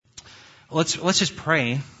Let's just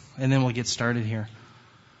pray, and then we'll get started here.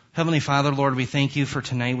 Heavenly Father, Lord, we thank you for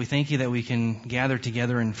tonight. We thank you that we can gather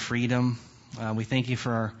together in freedom. We thank you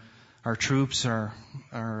for our troops, our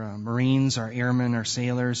Marines, our airmen, our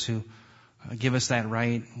sailors who give us that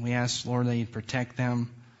right. We ask, Lord, that you protect them.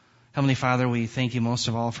 Heavenly Father, we thank you most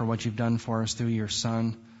of all for what you've done for us through your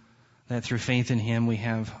Son, that through faith in him we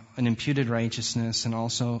have an imputed righteousness and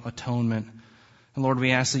also atonement. And Lord,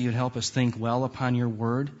 we ask that you'd help us think well upon your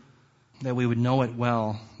word, that we would know it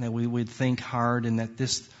well, that we would think hard, and that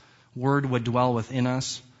this word would dwell within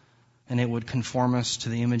us, and it would conform us to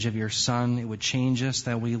the image of your Son. It would change us,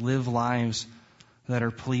 that we live lives that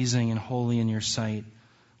are pleasing and holy in your sight.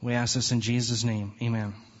 We ask this in Jesus' name.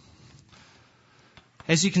 Amen.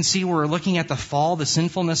 As you can see, we're looking at the fall, the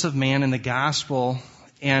sinfulness of man, and the gospel.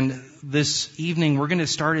 And this evening, we're going to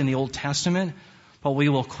start in the Old Testament, but we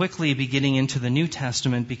will quickly be getting into the New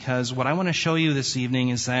Testament, because what I want to show you this evening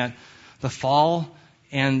is that the fall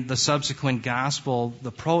and the subsequent gospel,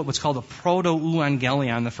 what's called the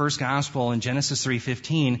proto-evangelion, the first gospel in Genesis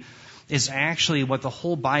 3:15, is actually what the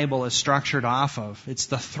whole Bible is structured off of. It's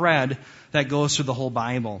the thread that goes through the whole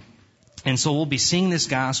Bible. And so we'll be seeing this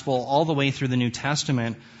gospel all the way through the New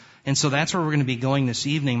Testament. And so that's where we're going to be going this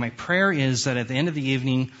evening. My prayer is that at the end of the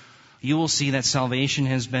evening, you will see that salvation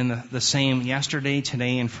has been the same yesterday,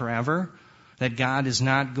 today, and forever. That God is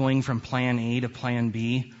not going from plan A to plan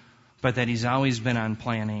B, but that he's always been on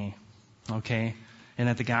plan A. Okay? And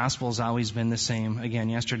that the gospel has always been the same, again,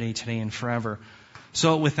 yesterday, today, and forever.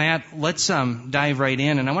 So with that, let's dive right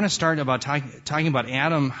in. And I want to start about talking about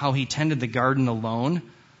Adam, how he tended the garden alone.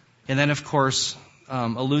 And then, of course,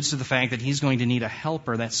 alludes to the fact that he's going to need a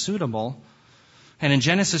helper that's suitable. And in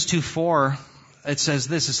Genesis 2:4, it says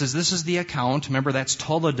this. It says, this is the account. Remember, that's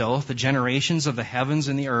Toledoth, the generations of the heavens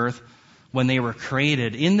and the earth when they were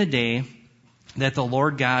created in the day that the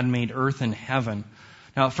Lord God made earth and heaven.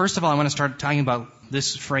 Now, first of all, I want to start talking about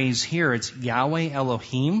this phrase here. It's Yahweh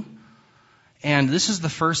Elohim. And this is the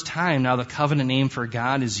first time now the covenant name for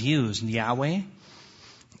God is used, Yahweh.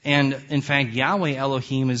 And in fact, Yahweh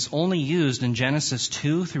Elohim is only used in Genesis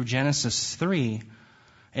 2 through Genesis 3.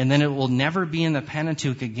 And then it will never be in the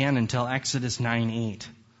Pentateuch again until Exodus 9:8.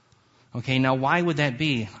 Okay, now why would that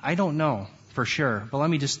be? I don't know for sure. But let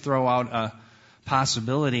me just throw out a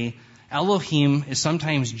possibility. Elohim is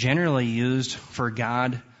sometimes generally used for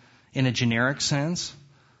God in a generic sense.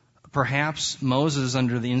 Perhaps Moses,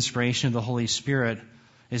 under the inspiration of the Holy Spirit,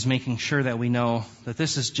 is making sure that we know that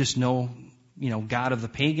this is just no, God of the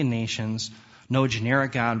pagan nations, no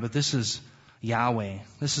generic God, but this is Yahweh.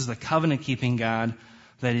 This is the covenant-keeping God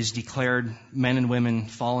that is declared men and women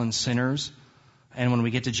fallen sinners. And when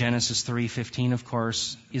we get to Genesis 3:15, of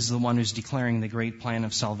course, is the one who's declaring the great plan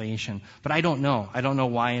of salvation. But I don't know. I don't know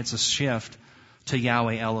why it's a shift to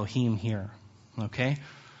Yahweh Elohim here. Okay?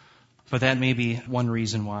 But that may be one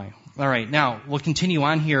reason why. All right, now we'll continue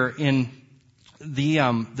on here in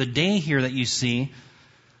the day here that you see.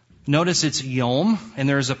 Notice it's yom, and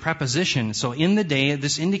there is a preposition. So in the day,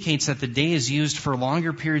 this indicates that the day is used for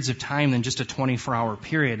longer periods of time than just a 24-hour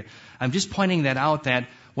period. I'm just pointing that out, that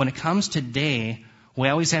when it comes to day, we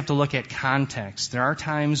always have to look at context. There are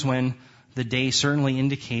times when the day certainly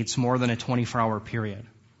indicates more than a 24-hour period.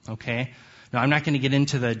 Okay? Now, I'm not going to get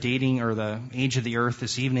into the dating or the age of the earth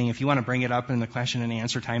this evening. If you want to bring it up in the question and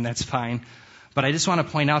answer time, that's fine. But I just want to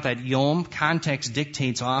point out that yom, context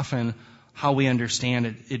dictates often how we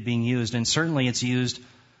understand it being used. And certainly it's used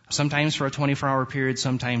sometimes for a 24-hour period,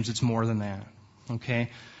 sometimes it's more than that. Okay?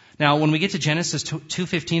 Now, when we get to Genesis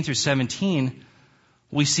 2:15 through 17,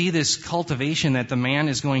 we see this cultivation that the man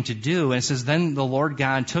is going to do. And it says, then the Lord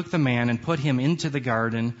God took the man and put him into the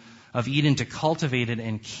garden of Eden to cultivate it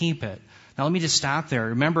and keep it. Now, let me just stop there.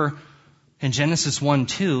 Remember, in Genesis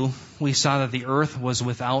 1:2, we saw that the earth was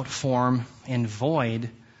without form and void.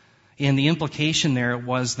 And the implication there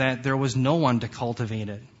was that there was no one to cultivate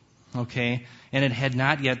it. Okay? And it had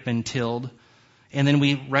not yet been tilled. And then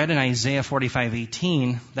we read in Isaiah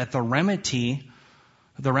 45:18 that the remedy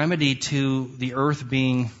to the earth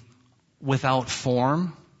being without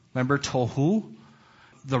form, remember tohu?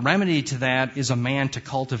 The remedy to that is a man to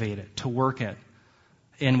cultivate it, to work it.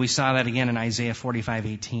 And we saw that again in Isaiah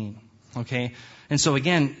 45:18. Okay? And so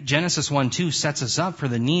again, Genesis 1:2 sets us up for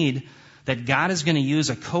the need that God is going to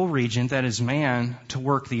use a co-regent, that is man, to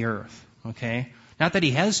work the earth. Okay? Not that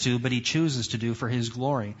he has to, but he chooses to do for his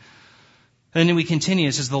glory. And then we continue.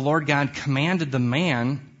 It says, the Lord God commanded the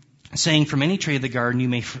man, saying, from any tree of the garden you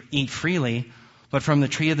may eat freely, but from the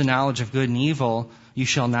tree of the knowledge of good and evil you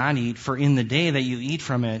shall not eat, for in the day that you eat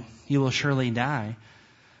from it you will surely die.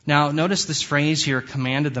 Now, notice this phrase here,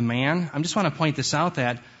 commanded the man. I just want to point this out,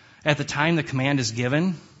 that at the time the command is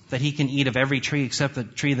given that he can eat of every tree except the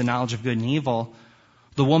tree of the knowledge of good and evil,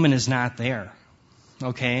 the woman is not there.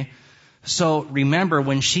 Okay? So remember,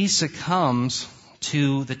 when she succumbs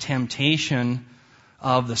to the temptation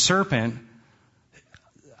of the serpent,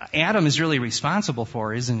 Adam is really responsible for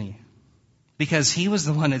her, isn't he? Because he was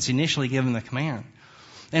the one that's initially given the command.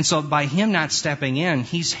 And so by him not stepping in,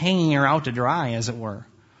 he's hanging her out to dry, as it were.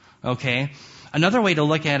 Okay? Another way to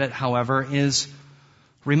look at it, however, is,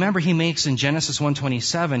 remember he makes in Genesis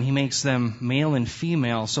 1:27, he makes them male and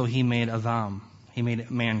female, so he made Adam. He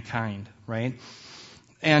made mankind, right?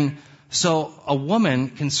 And so a woman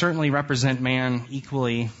can certainly represent man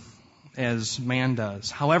equally as man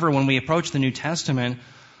does. However, when we approach the New Testament,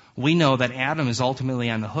 we know that Adam is ultimately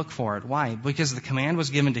on the hook for it. Why? Because the command was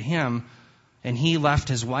given to him, and he left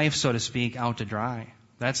his wife, so to speak, out to dry.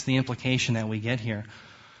 That's the implication that we get here.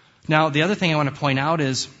 Now, the other thing I want to point out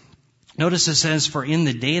is, notice it says, for in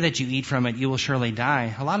the day that you eat from it, you will surely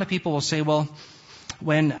die. A lot of people will say, well,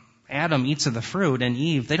 when Adam eats of the fruit and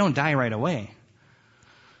Eve, they don't die right away.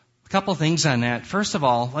 A couple things on that. First of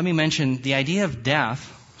all, let me mention the idea of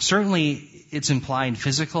death. Certainly, it's implied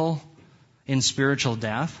physical and spiritual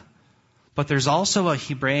death. But there's also a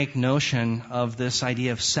Hebraic notion of this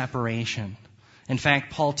idea of separation. In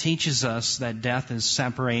fact, Paul teaches us that death is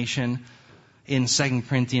separation in 2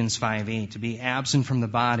 Corinthians 5:8. To be absent from the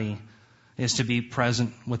body is to be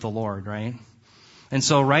present with the Lord, right? And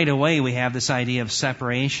so right away we have this idea of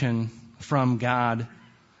separation from God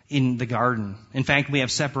in the garden. In fact, we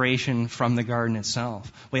have separation from the garden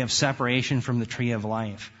itself. We have separation from the tree of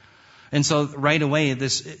life. And so right away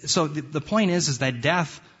the point is that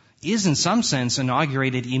death is in some sense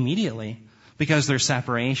inaugurated immediately because there's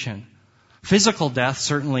separation. Physical death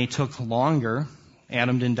certainly took longer.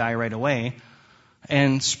 Adam didn't die right away.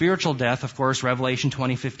 And spiritual death, of course, Revelation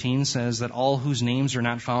 20:15 says that all whose names are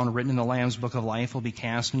not found written in the Lamb's book of life will be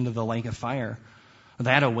cast into the lake of fire.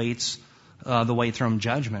 That awaits the white throne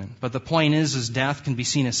judgment. But the point is death can be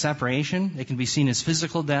seen as separation, it can be seen as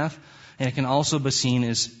physical death, and it can also be seen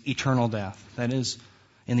as eternal death. That is,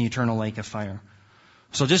 in the eternal lake of fire.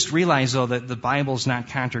 So just realize, though, that the Bible's not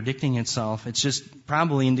contradicting itself. It's just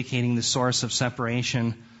probably indicating the source of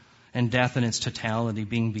separation and death in its totality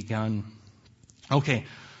being begun. Okay,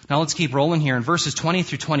 now let's keep rolling here. In verses 20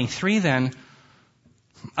 through 23 then,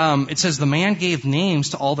 it says, the man gave names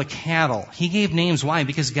to all the cattle. He gave names. Why?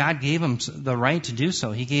 Because God gave him the right to do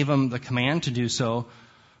so. He gave him the command to do so.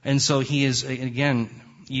 And so he is, again,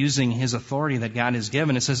 using his authority that God has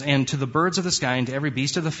given. It says, and to the birds of the sky and to every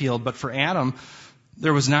beast of the field. But for Adam,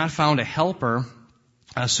 there was not found a helper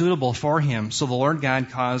suitable for him. So the Lord God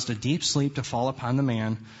caused a deep sleep to fall upon the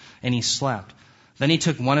man, and he slept. Then he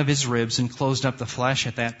took one of his ribs and closed up the flesh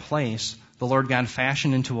at that place. The Lord God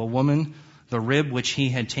fashioned into a woman the rib which he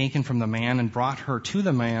had taken from the man and brought her to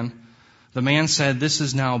the man. The man said, this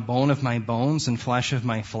is now bone of my bones and flesh of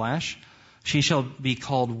my flesh. She shall be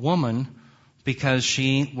called woman because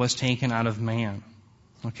she was taken out of man.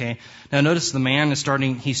 Okay. Now notice the man is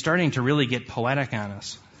starting to really get poetic on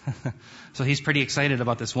us. So he's pretty excited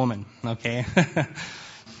about this woman. Okay.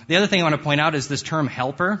 The other thing I want to point out is this term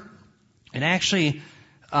helper. It actually,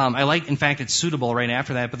 in fact, it's suitable right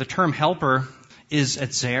after that, but the term helper is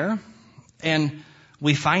etzer. And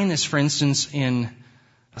we find this, for instance, in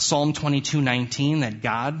Psalm 22:19, that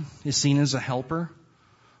God is seen as a helper.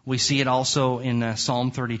 We see it also in Psalm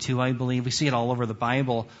 32, I believe. We see it all over the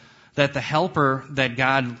Bible, that the helper that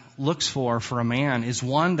God looks for a man is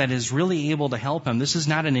one that is really able to help him. This is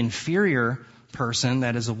not an inferior person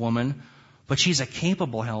that is a woman, but she's a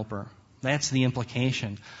capable helper. That's the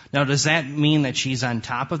implication. Now, does that mean that she's on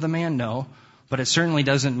top of the man? No. But it certainly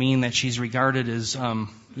doesn't mean that she's regarded as,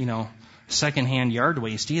 second-hand yard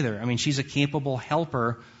waste either. I mean, she's a capable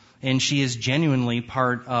helper, and she is genuinely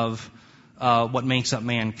part of what makes up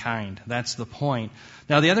mankind. That's the point.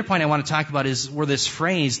 Now, the other point I want to talk about is where this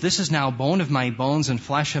phrase, this is now bone of my bones and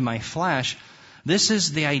flesh of my flesh. This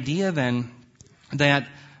is the idea then that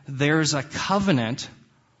there's a covenant,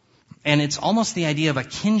 and it's almost the idea of a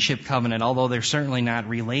kinship covenant, although they're certainly not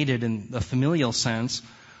related in the familial sense.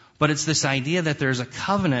 But it's this idea that there's a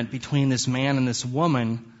covenant between this man and this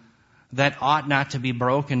woman that ought not to be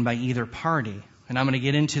broken by either party. And I'm going to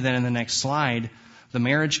get into that in the next slide, the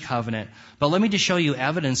marriage covenant. But let me just show you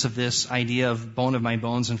evidence of this idea of bone of my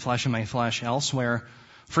bones and flesh of my flesh elsewhere.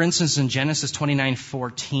 For instance, in Genesis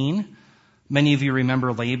 29:14, many of you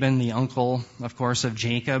remember Laban, the uncle, of course, of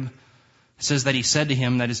Jacob. It says that he said to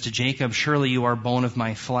him, that is to Jacob, surely you are bone of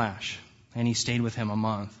my flesh. And he stayed with him a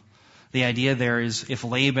month. The idea there is if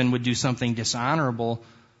Laban would do something dishonorable,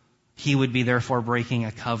 he would be therefore breaking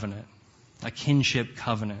a covenant. a kinship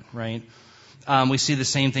covenant, right? We see the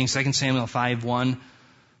same thing, 2 Samuel 5:1.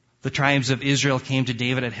 The tribes of Israel came to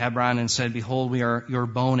David at Hebron and said, "Behold, we are your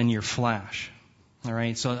bone and your flesh." All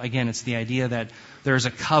right, so again, it's the idea that there's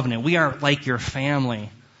a covenant. We are like your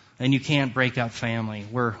family, and you can't break up family.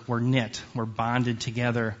 We're knit. We're bonded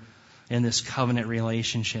together in this covenant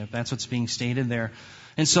relationship. That's what's being stated there.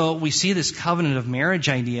 And so we see this covenant of marriage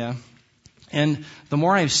idea. And the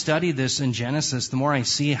more I've studied this in Genesis, the more I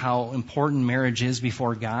see how important marriage is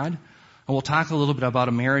before God. And we'll talk a little bit about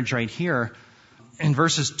a marriage right here. In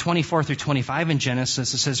verses 24 through 25 in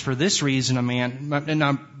Genesis, it says, "For this reason a man," and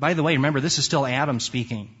now, by the way, remember, this is still Adam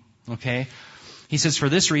speaking, okay? He says, "For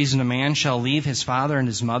this reason a man shall leave his father and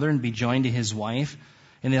his mother and be joined to his wife,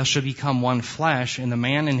 and they shall become one flesh, and the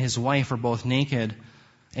man and his wife are both naked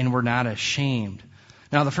and were not ashamed."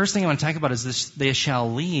 Now, the first thing I want to talk about is this: they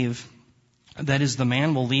shall leave. That is, the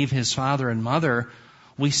man will leave his father and mother.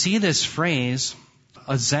 We see this phrase,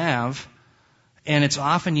 azav, and it's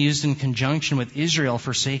often used in conjunction with Israel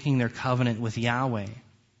forsaking their covenant with Yahweh.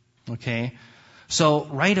 Okay? So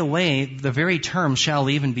right away, the very term shall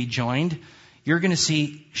leave and be joined, you're going to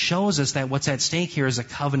see, shows us that what's at stake here is a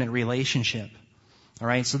covenant relationship. All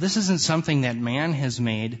right? So this isn't something that man has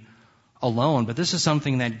made alone, but this is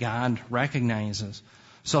something that God recognizes.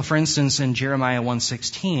 So for instance, in Jeremiah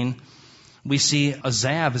 1:16, we see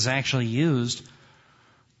azav is actually used.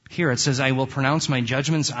 Here it says, "I will pronounce my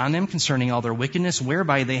judgments on them concerning all their wickedness,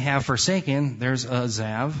 whereby they have forsaken," there's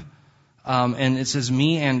azav, and it says,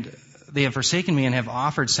 "me and they have forsaken me and have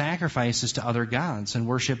offered sacrifices to other gods and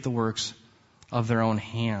worshiped the works of their own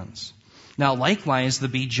hands." Now, likewise, the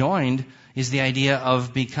be joined is the idea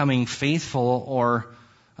of becoming faithful or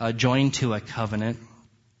joined to a covenant,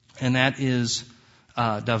 and that is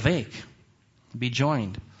davek, be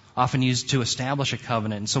joined. Often used to establish a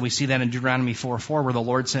covenant. And so we see that in Deuteronomy 4:4, where the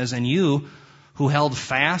Lord says, "And you who held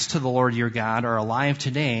fast to the Lord your God are alive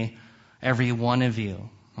today, every one of you."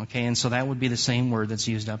 Okay, and so that would be the same word that's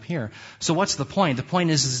used up here. So what's the point? The point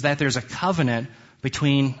is that there's a covenant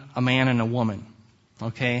between a man and a woman.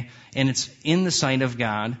 Okay, and it's in the sight of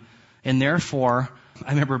God, and therefore, I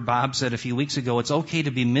remember Bob said a few weeks ago, it's okay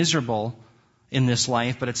to be miserable in this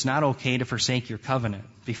life, but it's not okay to forsake your covenant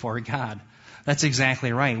before God. That's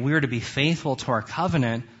exactly right. We are to be faithful to our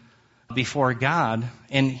covenant before God.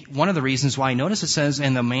 And one of the reasons why, notice it says,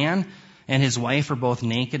 "And the man and his wife are both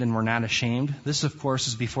naked and were not ashamed." This, of course,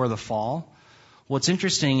 is before the fall. What's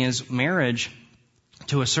interesting is marriage,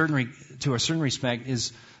 to a certain respect,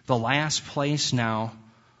 is the last place now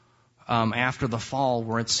after the fall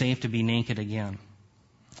where it's safe to be naked again.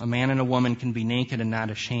 A man and a woman can be naked and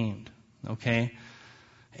not ashamed. Okay?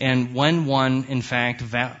 And when one, in fact,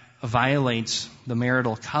 violates the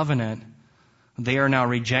marital covenant, they are now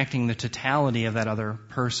rejecting the totality of that other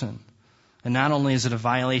person. And not only is it a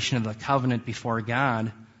violation of the covenant before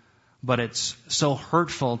God, but it's so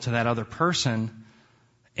hurtful to that other person,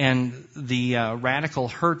 and the radical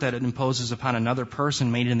hurt that it imposes upon another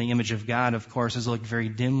person made in the image of God, of course, is looked very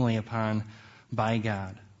dimly upon by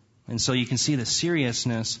God. And so you can see the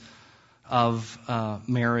seriousness of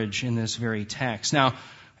marriage in this very text. Now,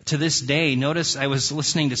 to this day, notice I was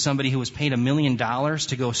listening to somebody who was paid $1 million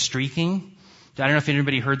to go streaking. I don't know if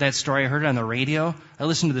anybody heard that story. I heard it on the radio. I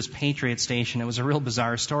listened to this Patriot station. It was a real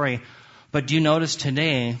bizarre story. But do you notice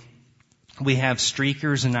today we have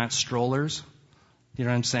streakers and not strollers? You know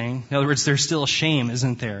what I'm saying? In other words, there's still shame,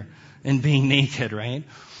 isn't there, in being naked, right?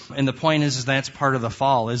 And the point is that's part of the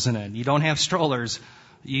fall, isn't it? You don't have strollers.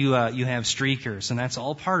 You have streakers, and that's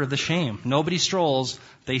all part of the shame. Nobody strolls,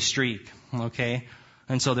 they streak, okay?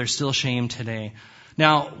 And so there's still shame today.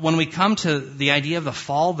 Now, when we come to the idea of the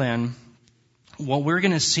fall then, what we're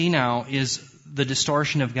going to see now is the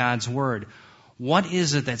distortion of God's Word. What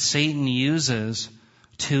is it that Satan uses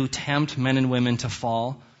to tempt men and women to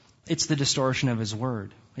fall? It's the distortion of His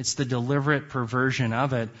Word. It's the deliberate perversion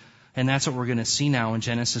of it, and that's what we're going to see now in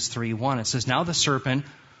Genesis 3:1. It says, "Now the serpent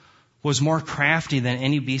was more crafty than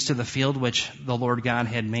any beast of the field which the Lord God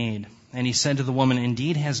had made. And he said to the woman,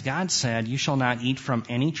 Indeed has God said, you shall not eat from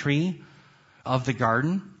any tree of the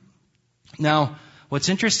garden." Now, what's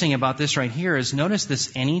interesting about this right here is notice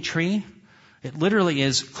this any tree. It literally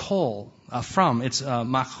is kol, it's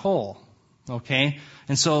machol, okay?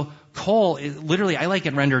 And so kol, literally, I like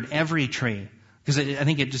it rendered every tree, because I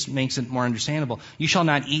think it just makes it more understandable. You shall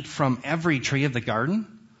not eat from every tree of the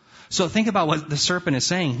garden. So think about what the serpent is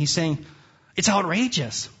saying. He's saying, it's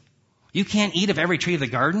outrageous. You can't eat of every tree of the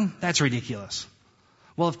garden? That's ridiculous.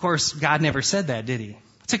 Well, of course, God never said that, did He?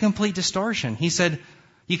 It's a complete distortion. He said,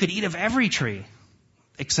 you could eat of every tree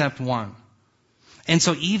except one. And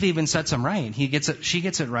so Eve even sets him right. She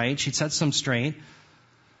gets it right. She sets him straight.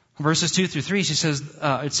 Verses 2 through 3, it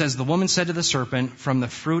says, the woman said to the serpent, from the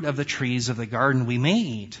fruit of the trees of the garden we may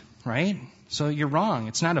eat, right? So you're wrong.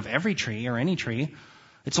 It's not of every tree or any tree.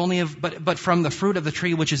 It's only but from the fruit of the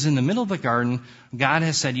tree which is in the middle of the garden, God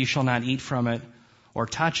has said you shall not eat from it or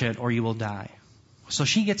touch it or you will die. So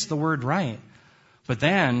she gets the word right. But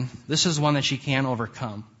then, this is one that she can't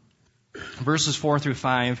overcome. Verses 4 through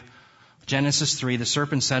 5, Genesis 3, the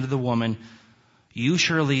serpent said to the woman, you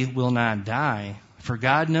surely will not die, for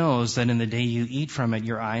God knows that in the day you eat from it,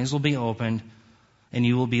 your eyes will be opened, and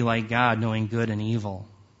you will be like God, knowing good and evil.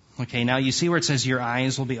 Okay, now you see where it says your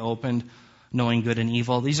eyes will be opened, knowing good and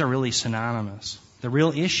evil. These are really synonymous. The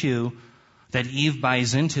real issue that Eve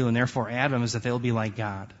buys into, and therefore Adam, is that they'll be like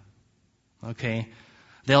God. Okay?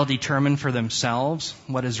 They'll determine for themselves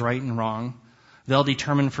what is right and wrong. They'll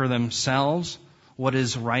determine for themselves what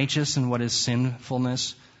is righteous and what is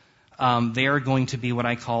sinfulness. They are going to be what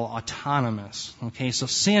I call autonomous. Okay, so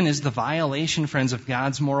sin is the violation, friends, of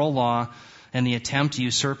God's moral law and the attempt to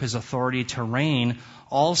usurp his authority to reign.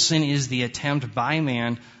 All sin is the attempt by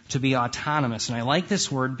man to be autonomous. And I like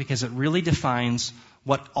this word because it really defines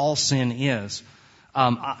what all sin is.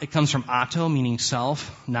 It comes from auto, meaning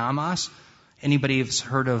self, nomos. Anybody has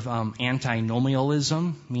heard of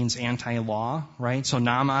antinomialism? Means anti-law, right? So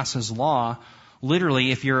nomos is law.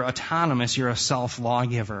 Literally, if you're autonomous, you're a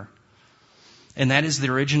self-lawgiver. And that is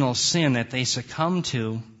the original sin that they succumbed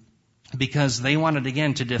to because they wanted,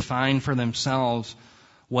 again, to define for themselves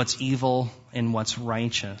what's evil and what's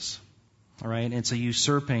righteous. All right? It's a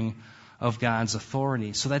usurping of God's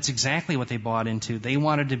authority. So that's exactly what they bought into. They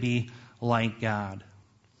wanted to be like God.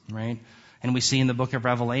 Right? And we see in the book of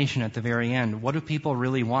Revelation at the very end, what do people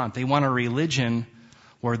really want? They want a religion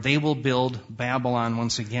where they will build Babylon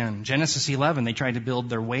once again. Genesis 11, they tried to build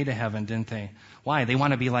their way to heaven, didn't they? Why? They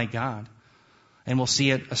want to be like God. And we'll see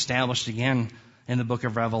it established again in the book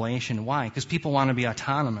of Revelation. Why? Because people want to be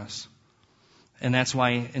autonomous. And that's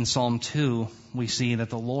why in Psalm 2, we see that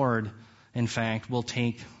the Lord, in fact, will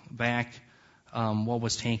take back what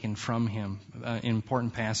was taken from him in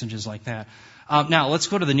important passages like that. Now, let's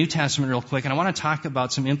go to the New Testament real quick, and I want to talk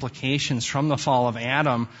about some implications from the fall of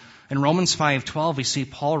Adam. In Romans 5:12, we see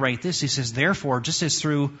Paul write this. He says, therefore, just as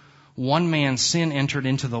through one man's sin entered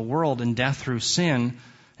into the world, and death through sin,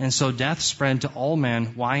 and so death spread to all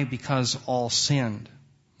men. Why? Because all sinned.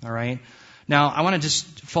 All right? Now, I want to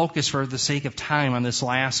just focus for the sake of time on this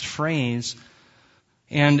last phrase.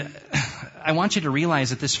 And I want you to realize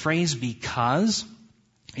that this phrase, because,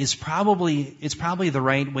 it's probably the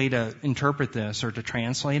right way to interpret this or to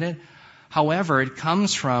translate it. However, it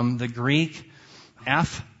comes from the Greek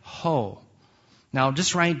ho. Now,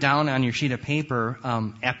 just write down on your sheet of paper,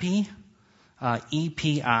 epi,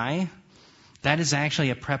 E-P-I. That is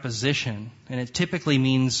actually a preposition, and it typically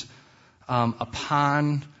means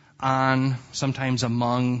upon, on, sometimes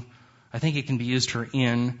among. I think it can be used for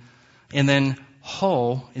in. And then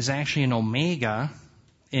ho is actually an omega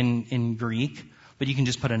in Greek, but you can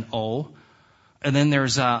just put an O. And then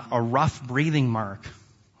there's a rough breathing mark,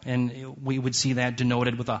 and we would see that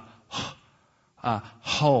denoted with a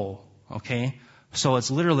ho, okay? So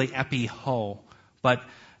it's literally epi-ho. But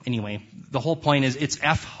anyway, the whole point is it's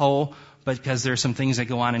F-ho, but because there's some things that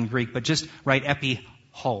go on in Greek, but just write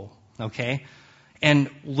epi-ho, okay?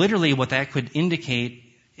 And literally what that could indicate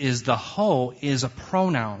is the ho is a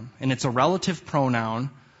pronoun, and it's a relative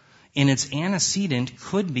pronoun, and its antecedent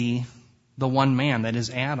could be the one man, that is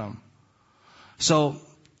Adam. So,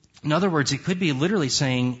 in other words, it could be literally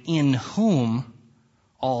saying, in whom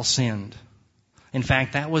all sinned. In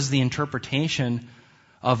fact, that was the interpretation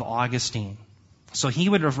of Augustine. So he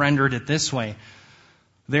would have rendered it this way.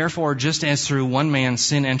 Therefore, just as through one man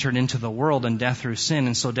sin entered into the world, and death through sin,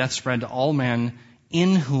 and so death spread to all men,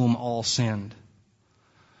 in whom all sinned.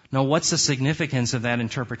 Now, what's the significance of that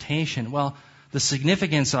interpretation? Well, the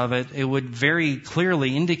significance of it, it would very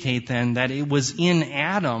clearly indicate then that it was in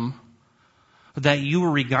Adam that you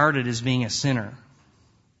were regarded as being a sinner.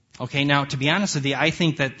 Okay, now, to be honest with you, I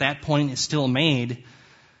think that that point is still made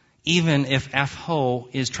even if F-ho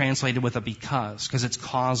is translated with a because it's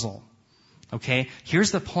causal. Okay,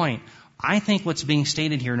 here's the point. I think what's being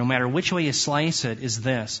stated here, no matter which way you slice it, is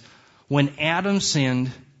this. When Adam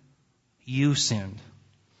sinned, you sinned.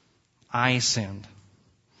 I sinned.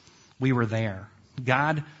 We were there.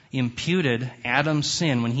 God imputed Adam's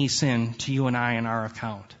sin when he sinned to you and I in our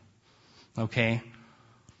account. Okay?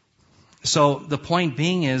 So the point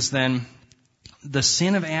being is then, the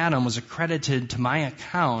sin of Adam was accredited to my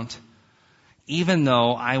account even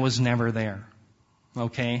though I was never there.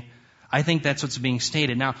 Okay? I think that's what's being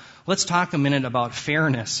stated. Now, let's talk a minute about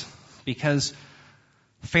fairness, because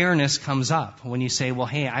fairness comes up when you say, well,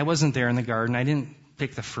 hey, I wasn't there in the garden, I didn't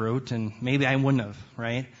pick the fruit, and maybe I wouldn't have,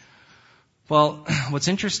 right? Well, what's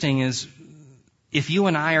interesting is if you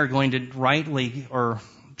and I are going to rightly or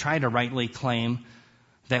try to rightly claim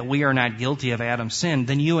that we are not guilty of Adam's sin,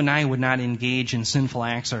 then you and I would not engage in sinful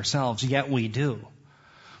acts ourselves, yet we do.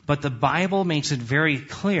 But the Bible makes it very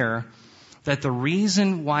clear that the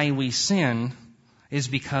reason why we sin is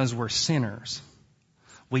because we're sinners.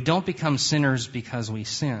 We don't become sinners because we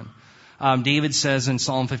sin. David says in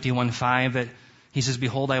Psalm 51:5 that he says,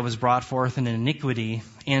 "Behold, I was brought forth in iniquity,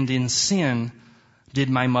 and in sin did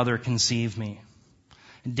my mother conceive me."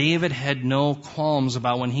 David had no qualms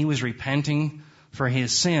about when he was repenting for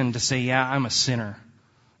his sin to say, yeah, I'm a sinner,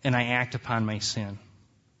 and I act upon my sin.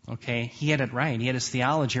 Okay? He had it right. He had his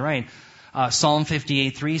theology right. Psalm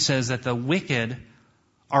 58:3 says that the wicked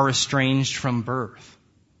are estranged from birth.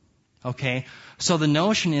 Okay? So the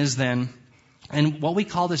notion is then, and what we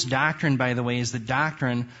call this doctrine, by the way, is the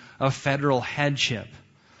doctrine of federal headship.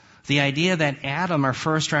 The idea that Adam, our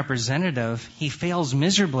first representative, he fails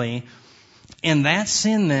miserably, and that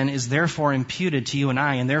sin then is therefore imputed to you and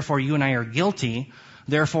I, and therefore you and I are guilty,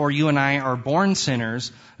 therefore you and I are born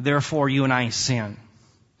sinners, therefore you and I sin.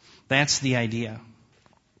 That's the idea.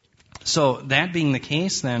 So that being the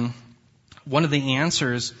case then, one of the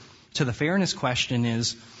answers to the fairness question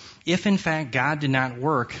is, if in fact God did not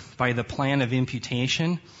work by the plan of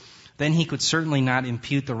imputation, then he could certainly not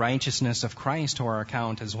impute the righteousness of Christ to our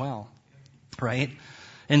account as well. Right?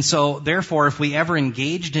 And so therefore, if we ever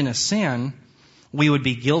engaged in a sin, we would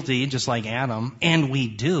be guilty just like Adam, and we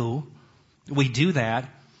do that,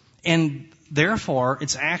 and therefore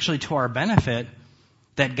it's actually to our benefit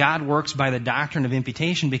that God works by the doctrine of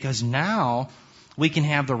imputation, because now we can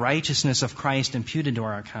have the righteousness of Christ imputed to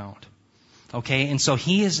our account. Okay? And so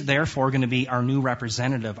he is therefore going to be our new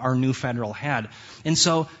representative, our new federal head. And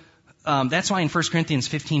so that's why in 1 Corinthians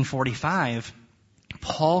 15:45,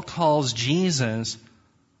 Paul calls Jesus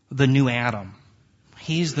the new Adam.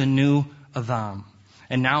 He's the new Adam.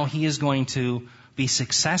 And now he is going to be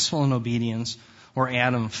successful in obedience where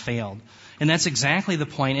Adam failed. And that's exactly the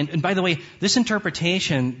point. And by the way, this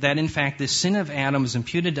interpretation that in fact the sin of Adam is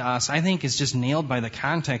imputed to us, I think is just nailed by the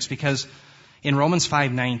context, because in Romans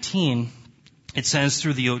 5:19, it says,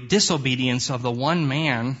 through the disobedience of the one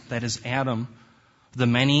man, that is Adam, the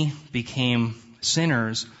many became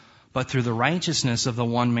sinners, but through the righteousness of the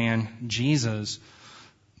one man, Jesus,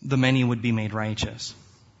 the many would be made righteous.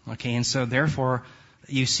 Okay, and so therefore,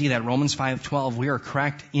 you see that Romans 5:12, we are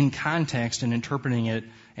correct in context in interpreting it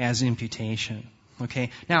as imputation. Okay,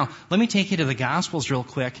 now let me take you to the Gospels real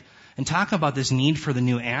quick and talk about this need for the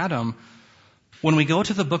new Adam. When we go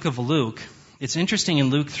to the book of Luke, it's interesting in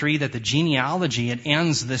Luke 3 that the genealogy, it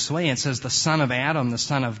ends this way. It says the son of Adam, the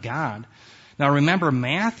son of God. Now remember,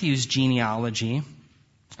 Matthew's genealogy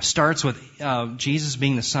starts with Jesus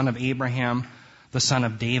being the son of Abraham, the son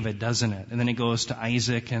of David, doesn't it? And then it goes to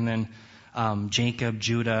Isaac, and then Jacob,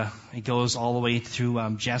 Judah. It goes all the way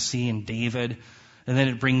through Jesse and David, and then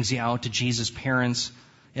it brings you out to Jesus' parents,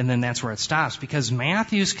 and then that's where it stops. Because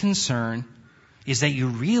Matthew's concern is that you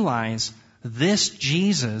realize this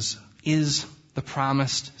Jesus is the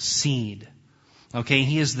promised seed. Okay,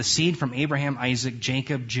 he is the seed from Abraham, Isaac,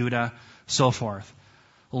 Jacob, Judah, so forth.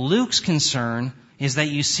 Luke's concern is that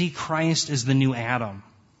you see Christ as the new Adam.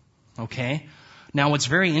 Okay? Now what's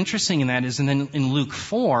very interesting in that is, and then in Luke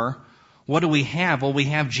 4, what do we have? Well, we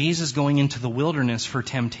have Jesus going into the wilderness for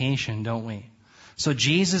temptation, don't we? So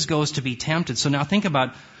Jesus goes to be tempted. So now think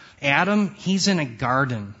about Adam, he's in a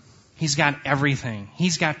garden. He's got everything.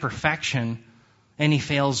 He's got perfection, and he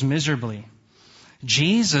fails miserably.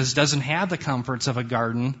 Jesus doesn't have the comforts of a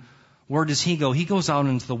garden. Where does he go? He goes out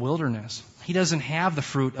into the wilderness. He doesn't have the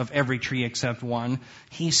fruit of every tree except one.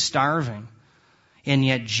 He's starving. And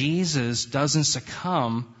yet Jesus doesn't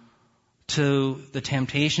succumb to the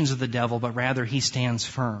temptations of the devil, but rather he stands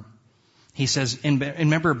firm. He says, and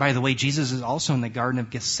remember, by the way, Jesus is also in the Garden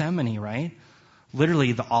of Gethsemane, right?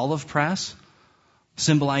 Literally the olive press,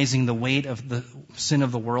 symbolizing the weight of the sin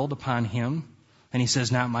of the world upon him. And he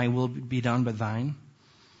says, not my will be done, but thine.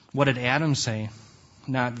 What did Adam say?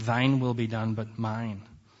 Not thine will be done, but mine.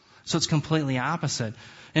 So it's completely opposite.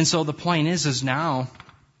 And so the point is now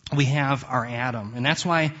we have our Adam. And that's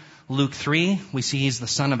why Luke 3, we see he's the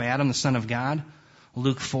son of Adam, the son of God.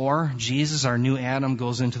 Luke 4, Jesus, our new Adam,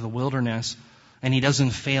 goes into the wilderness, and he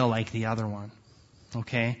doesn't fail like the other one.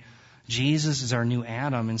 Okay? Jesus is our new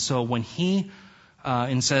Adam. And so when he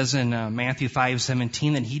and says in Matthew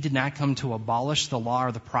 5:17 that he did not come to abolish the law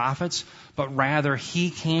or the prophets, but rather he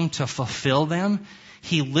came to fulfill them.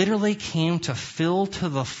 He literally came to fill to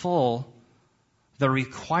the full the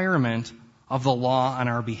requirement of the law on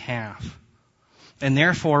our behalf. And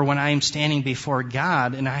therefore, when I am standing before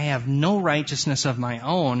God and I have no righteousness of my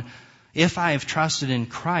own, if I have trusted in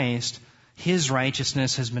Christ, His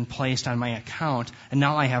righteousness has been placed on my account, and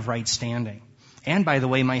now I have right standing. And by the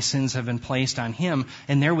way, my sins have been placed on Him,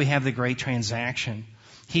 and there we have the great transaction.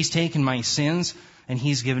 He's taken my sins, and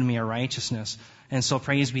He's given me a righteousness. And so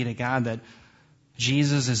praise be to God that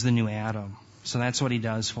Jesus is the new Adam. So that's what He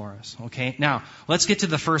does for us. Okay? Now, let's get to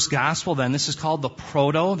the first gospel then. This is called the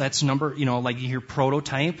proto. That's number, like you hear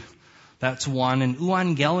prototype. That's one. And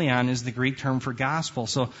euangelion is the Greek term for gospel.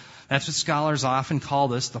 So that's what scholars often call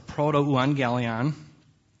this, the proto-euangelion.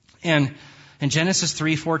 And in Genesis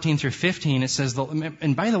 3:14 through 15, it says,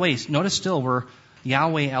 and by the way, notice still we're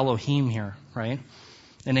Yahweh Elohim here, right?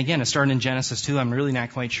 And again, it started in Genesis 2. I'm really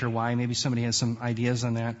not quite sure why. Maybe somebody has some ideas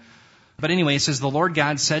on that. But anyway, it says, the Lord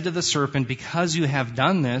God said to the serpent, because you have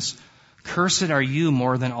done this, cursed are you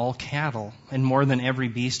more than all cattle, and more than every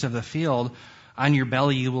beast of the field. On your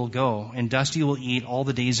belly you will go, and dust you will eat all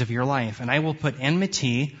the days of your life. And I will put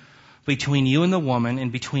enmity between you and the woman,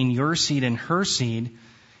 and between your seed and her seed.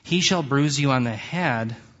 He shall bruise you on the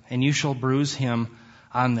head, and you shall bruise him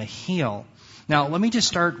on the heel. Now, let me just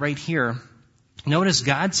start right here. Notice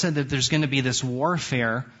God said that there's going to be this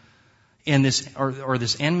warfare in this, or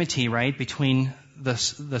this enmity, right, between the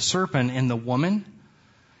serpent and the woman.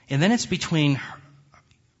 And then it's between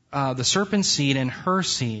the serpent's seed and her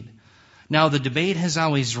seed. Now, the debate has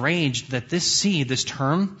always raged that this seed, this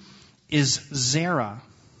term, is Zerah.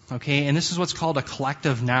 Okay, and this is what's called a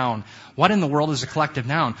collective noun. What in the world is a collective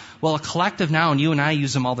noun? Well, a collective noun, you and I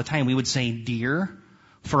use them all the time. We would say deer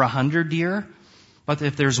for 100 deer. But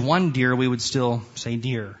if there's one deer, we would still say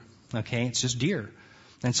deer. Okay, it's just deer.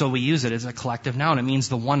 And so we use it as a collective noun. It means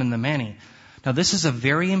the one and the many. Now, this is a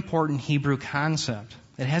very important Hebrew concept.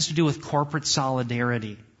 It has to do with corporate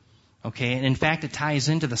solidarity. Okay, and in fact, it ties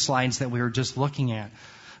into the slides that we were just looking at.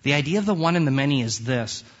 The idea of the one and the many is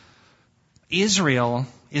this. Israel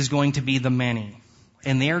is going to be the many,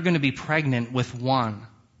 and they are going to be pregnant with one,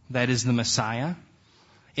 that is the Messiah.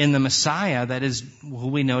 And the Messiah, that is who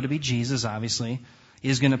we know to be Jesus, obviously,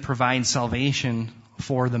 is going to provide salvation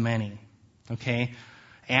for the many. Okay?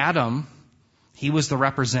 Adam, he was the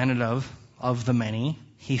representative of the many.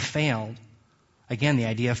 He failed. Again, the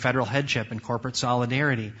idea of federal headship and corporate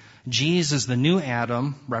solidarity. Jesus, the new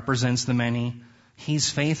Adam, represents the many. He's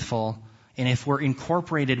faithful. And if we're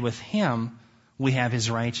incorporated with Him, we have His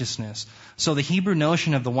righteousness. So the Hebrew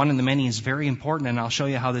notion of the one and the many is very important, and I'll show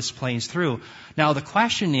you how this plays through. Now, the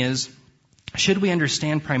question is, should we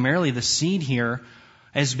understand primarily the seed here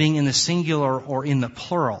as being in the singular or in the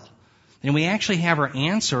plural? And we actually have our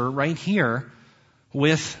answer right here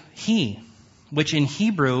with he, which in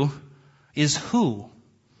Hebrew is who.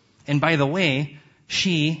 And by the way,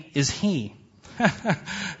 she is he.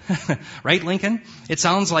 Right, Lincoln? It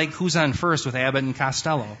sounds like Who's on First with Abbott and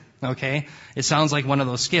Costello. Okay? It sounds like one of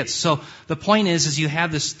those skits. So the point is you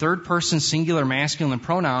have this third person singular masculine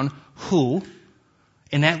pronoun, who,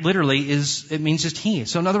 and that literally it means just he.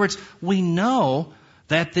 So in other words, we know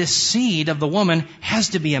that this seed of the woman has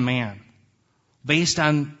to be a man. Based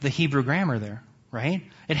on the Hebrew grammar there, right?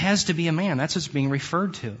 It has to be a man. That's what's being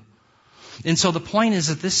referred to. And so the point is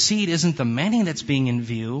that this seed isn't the many that's being in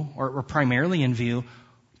view, or primarily in view,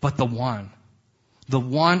 but the one. The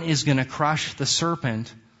one is going to crush the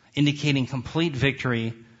serpent, indicating complete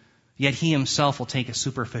victory, yet he himself will take a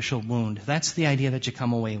superficial wound. That's the idea that you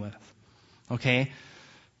come away with. Okay?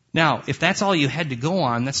 Now, if that's all you had to go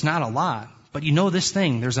on, that's not a lot. But you know this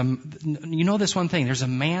thing. You know this one thing. There's a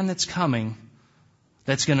man that's coming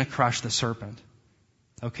that's going to crush the serpent.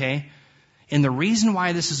 Okay? And the reason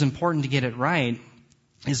why this is important to get it right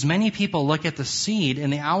is many people look at the seed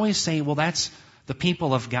and they always say, well, that's the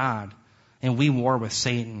people of God and we war with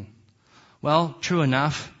Satan. Well, true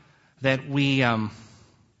enough that we, how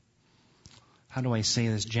do I say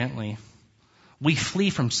this gently? We flee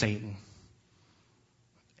from Satan.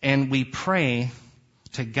 And we pray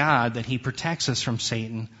to God that He protects us from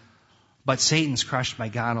Satan. But Satan's crushed by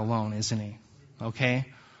God alone, isn't he? Okay?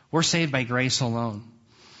 We're saved by grace alone.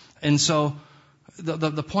 And so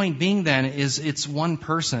the point being then is it's one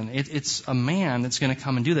person. It's a man that's going to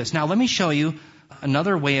come and do this. Now let me show you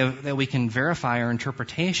another way that we can verify our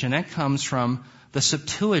interpretation. That comes from the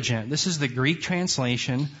Septuagint. This is the Greek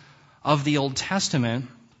translation of the Old Testament.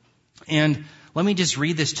 And let me just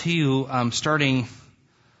read this to you starting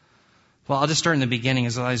Well, I'll just start in the beginning,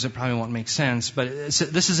 as otherwise it probably won't make sense. But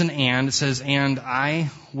this is an and. It says, and I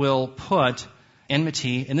will put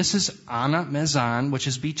enmity, and this is ana mezan, which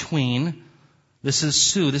is between. This is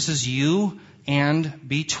su, this is you and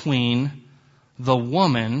between the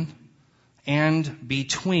woman and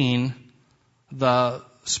between the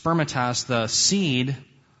spermatos, the seed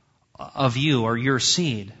of you, or your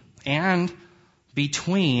seed, and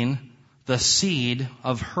between the seed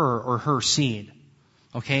of her, or her seed.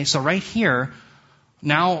 Okay, so right here,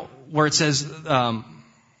 now where it says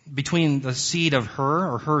between the seed of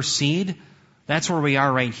her, or her seed, that's where we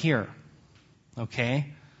are right here.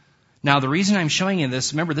 Okay? Now the reason I'm showing you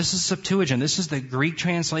this, remember this is Septuagint, this is the Greek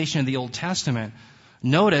translation of the Old Testament.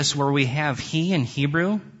 Notice where we have he in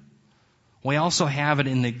Hebrew, we also have it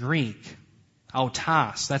in the Greek,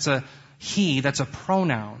 autos. That's a he, that's a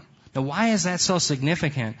pronoun. Now why is that so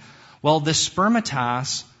significant? Well, the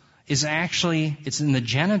spermatos is actually, it's in the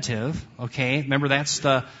genitive, okay? Remember that's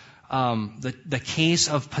the case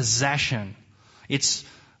of possession. It's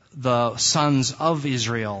the sons of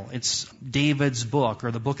Israel. It's David's book,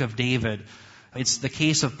 or the book of David. It's the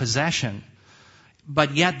case of possession.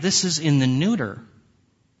 But yet this is in the neuter,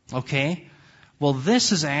 okay? Well,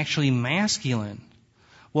 this is actually masculine.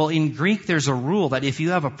 Well, in Greek there's a rule that if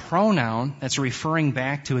you have a pronoun that's referring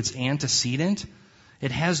back to its antecedent,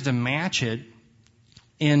 it has to match it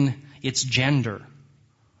in its gender,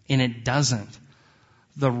 and it doesn't.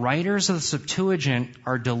 The writers of the Septuagint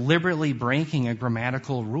are deliberately breaking a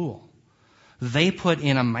grammatical rule. They put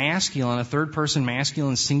in a masculine, a third-person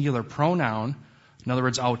masculine singular pronoun, in other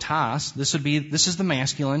words, autos. This is the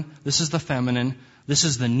masculine, this is the feminine, this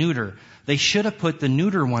is the neuter. They should have put the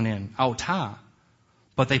neuter one in, auta,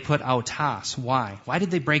 but they put autos. Why? Why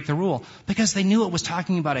did they break the rule? Because they knew it was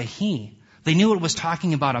talking about a he. They knew it was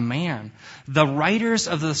talking about a man. The writers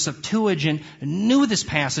of the Septuagint knew this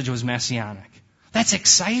passage was messianic. That's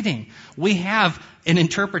exciting. We have an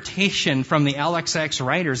interpretation from the LXX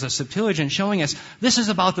writers of Septuagint showing us this is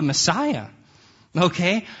about the Messiah.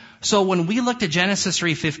 Okay? So when we looked at Genesis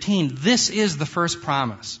 3:15, this is the first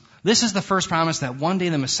promise. This is the first promise that one day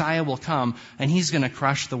the Messiah will come and he's going to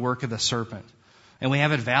crush the work of the serpent. And we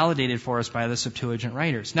have it validated for us by the Septuagint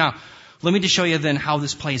writers. Now, let me just show you then how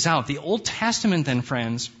this plays out. The Old Testament then,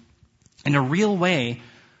 friends, in a real way,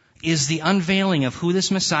 is the unveiling of who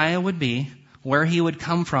this Messiah would be, where he would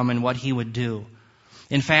come from, and what he would do.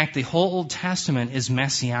 In fact, the whole Old Testament is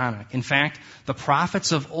messianic. In fact, the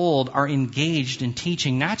prophets of old are engaged in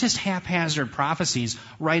teaching not just haphazard prophecies,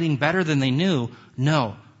 writing better than they knew.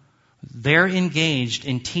 No. They're engaged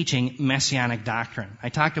in teaching messianic doctrine. I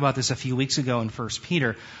talked about this a few weeks ago in 1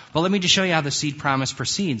 Peter. But let me just show you how the seed promise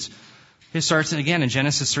proceeds. It starts again in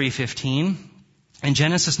Genesis 3:15. In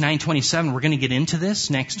Genesis 9:27, we're going to get into this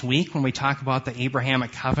next week when we talk about the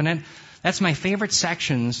Abrahamic covenant. That's my favorite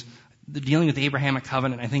sections dealing with the Abrahamic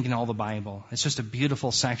covenant, I think, in all the Bible. It's just a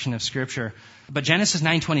beautiful section of Scripture. But Genesis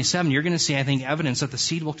 9:27, you're going to see, I think, evidence that the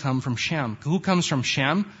seed will come from Shem. Who comes from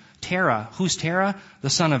Shem? Terah. Who's Terah? The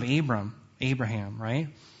son of Abraham, right?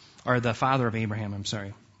 Or the father of Abraham, I'm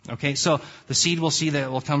sorry. Okay, so the seed we'll see that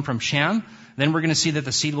it will come from Shem. Then we're going to see that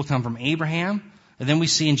the seed will come from Abraham. And then we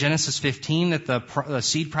see in Genesis 15 that the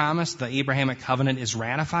seed promise, the Abrahamic covenant, is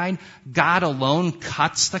ratified. God alone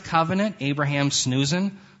cuts the covenant. Abraham's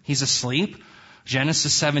snoozing. He's asleep.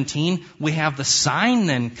 Genesis 17, we have the sign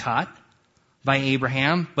then cut by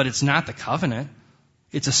Abraham, but it's not the covenant.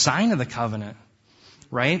 It's a sign of the covenant,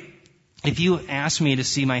 right? If you asked me to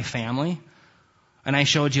see my family, and I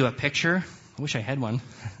showed you a picture, I wish I had one.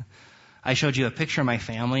 I showed you a picture of my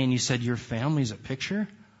family, and you said, your family's a picture?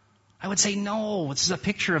 I would say, no, this is a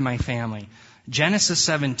picture of my family. Genesis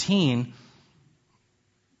 17,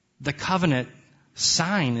 the covenant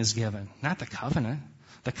sign is given, not the covenant.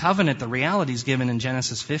 The covenant, the reality is given in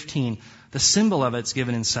Genesis 15. The symbol of it's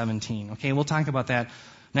given in 17. Okay, we'll talk about that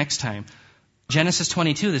next time. Genesis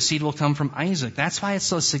 22, the seed will come from Isaac. That's why it's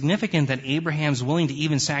so significant that Abraham's willing to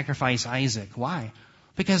even sacrifice Isaac. Why?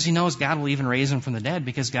 Because he knows God will even raise him from the dead,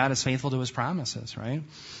 because God is faithful to his promises, right?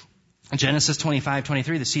 Genesis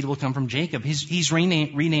 25:23, the seed will come from Jacob. He's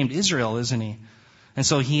renamed Israel, isn't he? And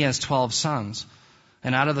so he has 12 sons.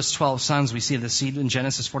 And out of those 12 sons, we see the seed in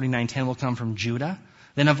Genesis 49:10 will come from Judah.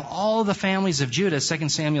 Then of all the families of Judah, 2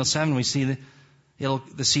 Samuel 7, we see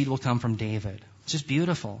the seed will come from David. It's just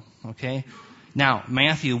beautiful, okay? Now,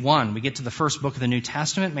 Matthew 1, we get to the first book of the New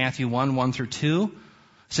Testament, Matthew 1 through 2.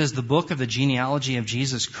 It says, the book of the genealogy of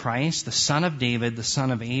Jesus Christ, the son of David, the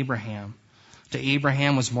son of Abraham. To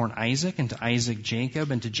Abraham was born Isaac, and to Isaac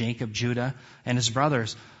Jacob, and to Jacob Judah and his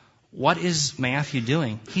brothers. What is Matthew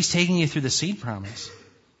doing? He's taking you through the seed promise.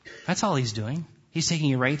 That's all he's doing. He's taking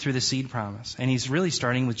you right through the seed promise. And he's really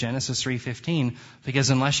starting with Genesis 3:15, because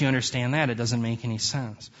unless you understand that, it doesn't make any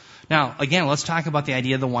sense. Now, again, let's talk about the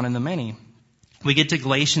idea of the one and the many. We get to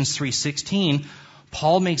Galatians 3:16.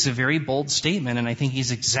 Paul makes a very bold statement, and I think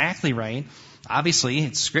he's exactly right. Obviously,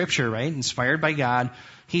 it's Scripture, right? Inspired by God.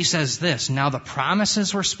 He says this, "Now the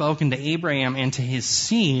promises were spoken to Abraham and to his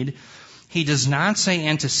seed." He does not say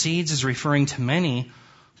 "and to seeds" is referring to many,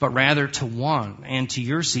 but rather to one, and to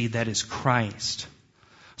your seed, that is Christ.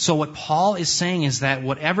 So what Paul is saying is that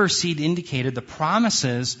whatever seed indicated, the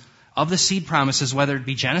promises of the seed promises, whether it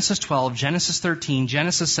be Genesis 12, Genesis 13,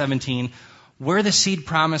 Genesis 17, where the seed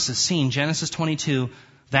promise is seen, Genesis 22,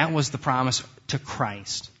 that was the promise to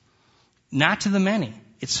Christ. Not to the many.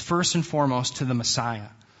 It's first and foremost to the Messiah.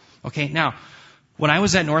 Okay, now, when I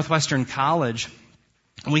was at Northwestern College,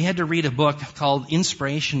 we had to read a book called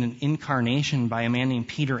Inspiration and Incarnation by a man named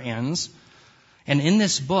Peter Enns. And in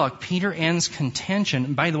this book, Peter Enns' contention,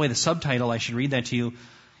 and by the way, the subtitle, I should read that to you,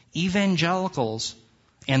 Evangelicals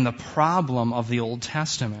and the Problem of the Old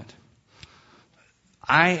Testament.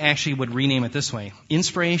 I actually would rename it this way,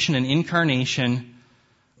 Inspiration and Incarnation,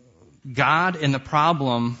 God and the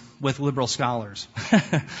Problem with Liberal Scholars.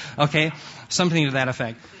 Okay? Something to that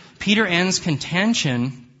effect. Peter Enns'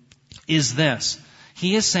 contention is this.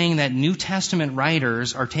 He is saying that New Testament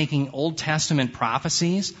writers are taking Old Testament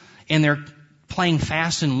prophecies and they're playing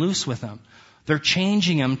fast and loose with them. They're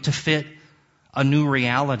changing them to fit a new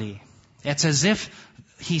reality. It's as if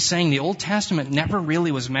he's saying the Old Testament never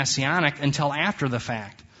really was messianic until after the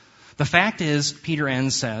fact. The fact is, Peter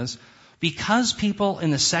Enns says, because people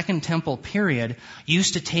in the Second Temple period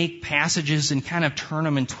used to take passages and kind of turn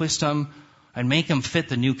them and twist them and make them fit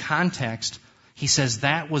the new context, he says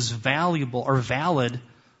that was valuable or valid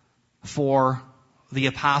for the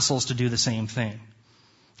apostles to do the same thing.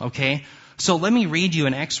 Okay? So let me read you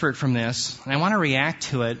an excerpt from this, and I want to react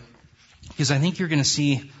to it because I think you're going to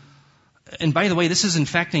see, and by the way, this is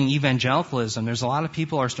infecting evangelicalism. There's a lot of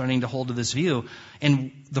people are starting to hold to this view,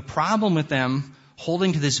 and the problem with them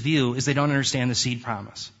holding to this view is they don't understand the seed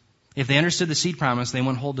promise. If they understood the seed promise, they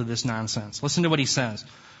wouldn't hold to this nonsense. Listen to what he says.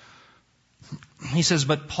 He says,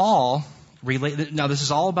 but Paul, now this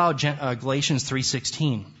is all about Galatians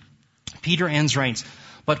 3:16. Peter Enns writes,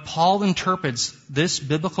 but Paul interprets this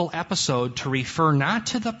biblical episode to refer not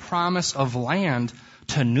to the promise of land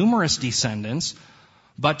to numerous descendants,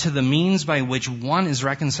 but to the means by which one is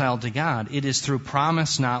reconciled to God. It is through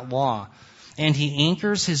promise, not law. And he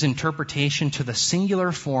anchors his interpretation to the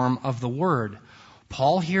singular form of the word.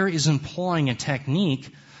 Paul here is employing a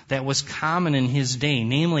technique that was common in his day,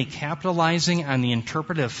 namely capitalizing on the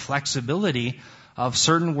interpretive flexibility of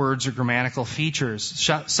certain words or grammatical features.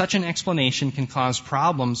 Such an explanation can cause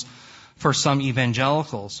problems for some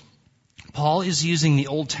evangelicals. Paul is using the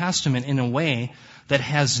Old Testament in a way that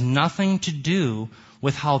has nothing to do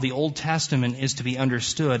with how the Old Testament is to be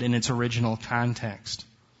understood in its original context.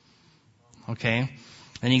 Okay?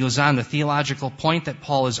 And he goes on, the theological point that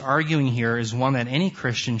Paul is arguing here is one that any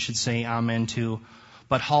Christian should say amen to,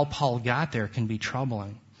 but how Paul got there can be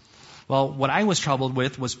troubling. Well, what I was troubled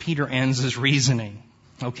with was Peter Enns' reasoning.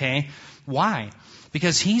 Okay? Why?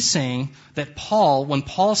 Because he's saying that Paul, when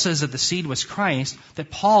Paul says that the seed was Christ,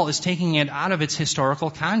 that Paul is taking it out of its historical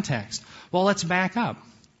context. Well, let's back up.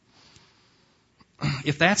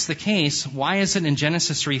 If that's the case, why is it in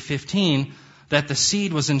Genesis 3:15 that the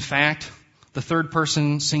seed was in fact the third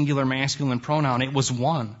person singular masculine pronoun? It was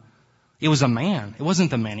one. It was a man. It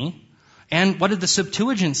wasn't the many. And what did the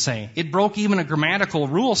Septuagint say? It broke even a grammatical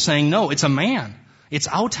rule saying, no, it's a man. It's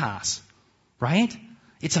autos. Right?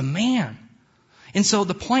 It's a man. And so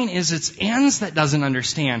the point is, it's Enns that doesn't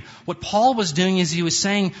understand. What Paul was doing is he was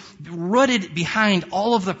saying, rooted behind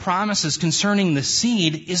all of the promises concerning the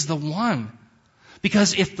seed is the one.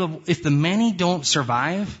 Because if the many don't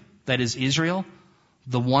survive, that is Israel,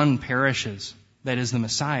 the one perishes, that is the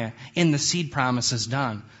Messiah, and the seed promise is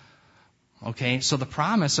done. Okay, so the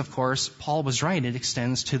promise, of course, Paul was right, it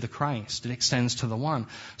extends to the Christ. It extends to the one.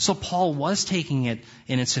 So Paul was taking it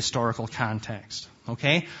in its historical context.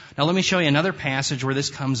 Okay? Now let me show you another passage where this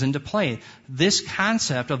comes into play. This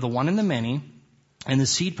concept of the one and the many and the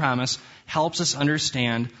seed promise helps us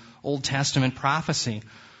understand Old Testament prophecy.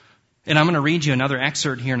 And I'm going to read you another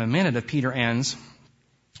excerpt here in a minute of Peter Enns.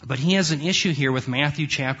 But he has an issue here with Matthew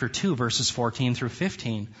chapter 2, verses 14 through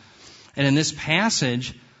 15. And in this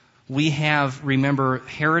passage, we have, remember,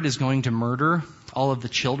 Herod is going to murder all of the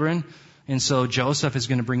children. And so Joseph is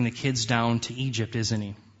going to bring the kids down to Egypt, isn't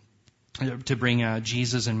he? To bring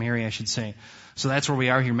Jesus and Mary, I should say. So that's where we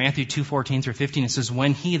are here. Matthew 2:14 through 15. It says,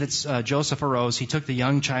 when Joseph arose, he took the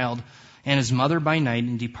young child and his mother by night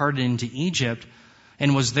and departed into Egypt,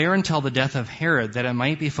 and was there until the death of Herod, that it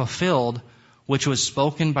might be fulfilled, which was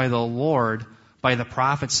spoken by the Lord by the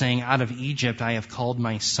prophet, saying, out of Egypt I have called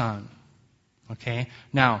my son. Okay?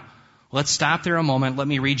 Now, let's stop there a moment. Let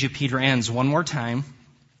me read you Peter Enns one more time,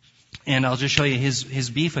 and I'll just show you his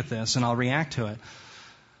beef with this, and I'll react to it.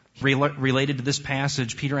 Related to this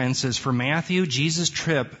passage, Peter Enns says, for Matthew, Jesus'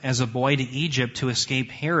 trip as a boy to Egypt to escape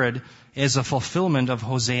Herod is a fulfillment of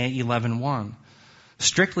Hosea 11:1.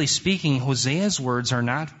 Strictly speaking, Hosea's words are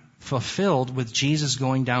not fulfilled with Jesus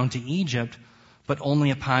going down to Egypt, but only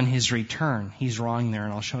upon his return. He's wrong there,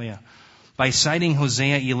 and I'll show you. By citing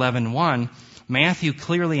Hosea 11:1, Matthew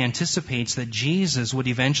clearly anticipates that Jesus would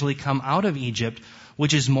eventually come out of Egypt,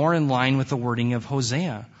 which is more in line with the wording of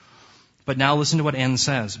Hosea. But now listen to what Enns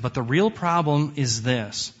says. But the real problem is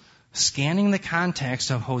this. Scanning the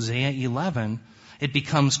context of Hosea 11, it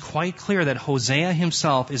becomes quite clear that Hosea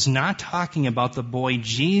himself is not talking about the boy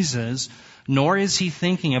Jesus, nor is he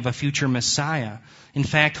thinking of a future Messiah. In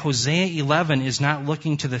fact, Hosea 11 is not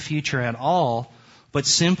looking to the future at all, but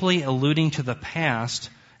simply alluding to the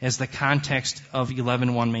past, as the context of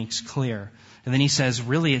 11:1 makes clear. And then he says,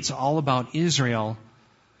 really, it's all about Israel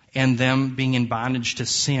and them being in bondage to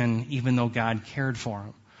sin, even though God cared for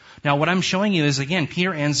them. Now, what I'm showing you is, again,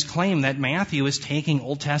 Peter Enns' claim that Matthew is taking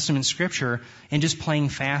Old Testament Scripture and just playing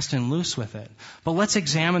fast and loose with it. But let's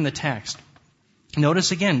examine the text.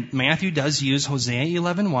 Notice again, Matthew does use Hosea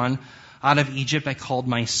 11:1, out of Egypt I called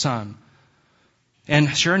my son.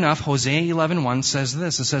 And sure enough, Hosea 11:1 says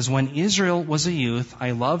this. It says, when Israel was a youth,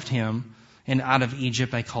 I loved him, and out of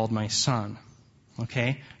Egypt I called my son.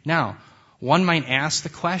 Okay? Now, one might ask the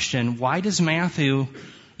question, why does Matthew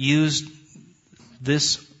use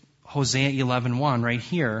this Hosea 11:1 right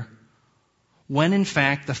here, when in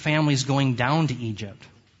fact the family's going down to Egypt,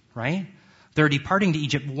 right? They're departing to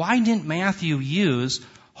Egypt. Why didn't Matthew use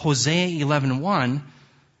Hosea 11:1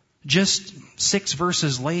 just 6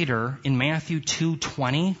 verses later in Matthew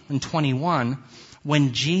 2:20 and 21,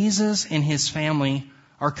 when Jesus and his family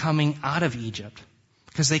are coming out of Egypt?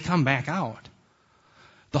 Because they come back out.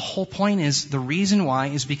 The whole point is, the reason why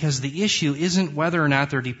is because the issue isn't whether or not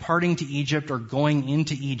they're departing to Egypt or going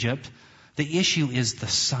into Egypt. The issue is the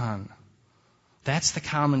son. That's the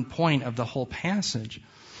common point of the whole passage.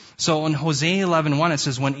 So in Hosea 11:1 it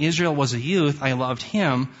says, when Israel was a youth, I loved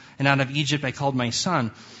him, and out of Egypt I called my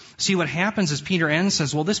son. See, what happens is Peter Enns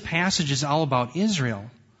says, well, this passage is all about Israel.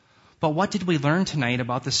 But what did we learn tonight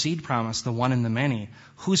about the seed promise, the one and the many?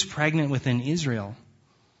 Who's pregnant within Israel?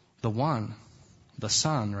 The one. The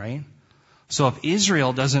son, right? So if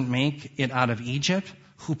Israel doesn't make it out of Egypt,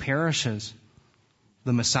 who perishes?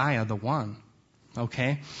 The Messiah, the one.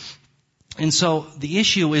 Okay? And so the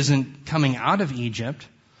issue isn't coming out of Egypt.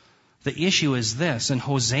 The issue is this. In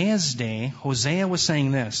Hosea's day, Hosea was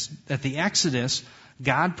saying this, that the Exodus,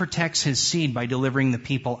 God protects his seed by delivering the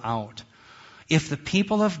people out. If the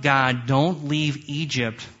people of God don't leave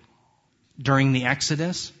Egypt during the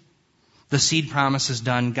Exodus, the seed promise is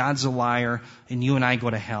done, God's a liar, and you and I go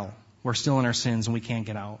to hell. We're still in our sins and we can't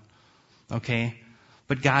get out. Okay?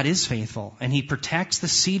 But God is faithful, and he protects the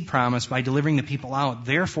seed promise by delivering the people out.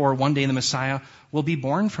 Therefore, one day the Messiah will be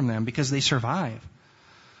born from them because they survive.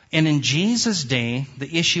 And in Jesus' day,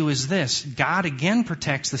 the issue is this. God again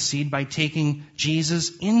protects the seed by taking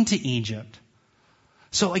Jesus into Egypt.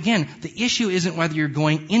 So again, the issue isn't whether you're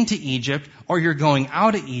going into Egypt or you're going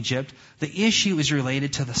out of Egypt. The issue is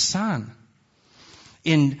related to the son.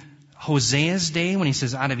 In Hosea's day, when he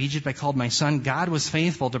says, out of Egypt I called my son, God was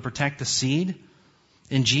faithful to protect the seed.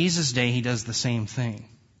 In Jesus' day, he does the same thing.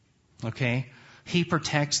 Okay? He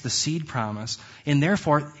protects the seed promise. And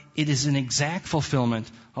therefore, it is an exact fulfillment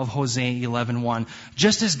of Hosea 11:1.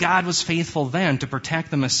 Just as God was faithful then to protect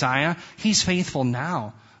the Messiah, he's faithful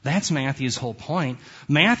now. That's Matthew's whole point.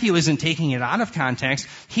 Matthew isn't taking it out of context.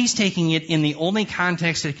 He's taking it in the only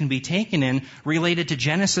context it can be taken in, related to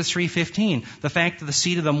Genesis 3:15. The fact that the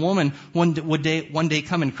seed of the woman would one day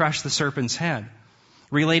come and crush the serpent's head.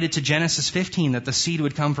 Related to Genesis 15, that the seed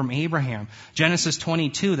would come from Abraham. Genesis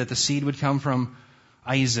 22, that the seed would come from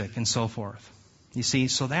Isaac, and so forth. You see,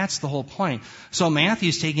 so that's the whole point. So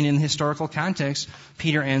Matthew's taking it in historical context.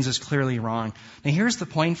 Peter Enns is clearly wrong. Now here's the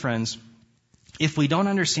point, friends. If we don't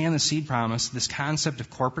understand the seed promise, this concept of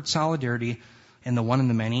corporate solidarity and the one and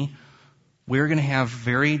the many, we're going to have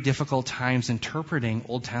very difficult times interpreting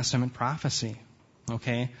Old Testament prophecy,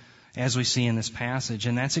 okay, as we see in this passage.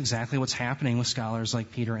 And that's exactly what's happening with scholars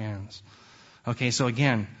like Peter Enns. Okay, so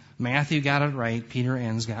again, Matthew got it right, Peter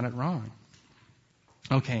Enns got it wrong.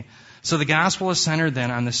 Okay, so the gospel is centered then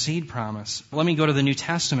on the seed promise. Let me go to the New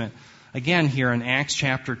Testament. Again, here in Acts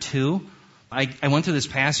chapter 2, I went through this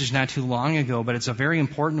passage not too long ago, but it's a very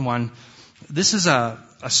important one. This is a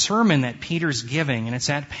sermon that Peter's giving, and it's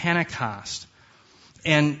at Pentecost.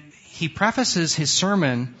 And he prefaces his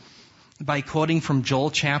sermon by quoting from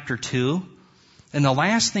Joel chapter 2. And the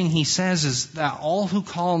last thing he says is that all who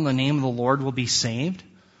call on the name of the Lord will be saved.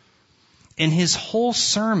 And his whole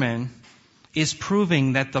sermon is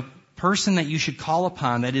proving that the person that you should call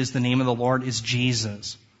upon, that is the name of the Lord, is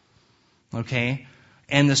Jesus. Okay?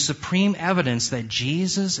 And the supreme evidence that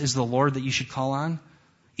Jesus is the Lord that you should call on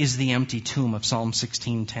is the empty tomb of Psalm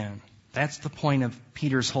 16:10. That's the point of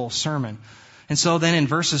Peter's whole sermon. And so then in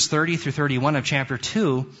verses 30 through 31 of chapter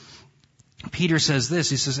 2, Peter says this.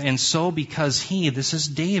 He says, and so because he, this is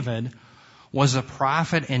David, was a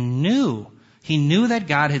prophet and he knew that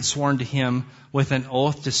God had sworn to him with an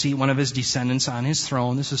oath to seat one of his descendants on his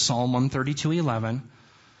throne. This is Psalm 132:11.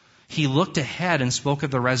 He looked ahead and spoke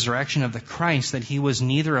of the resurrection of the Christ, that he was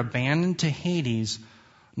neither abandoned to Hades,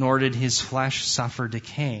 nor did his flesh suffer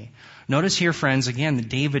decay. Notice here, friends, again, that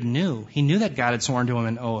David knew. He knew that God had sworn to him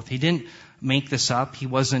an oath. He didn't make this up. He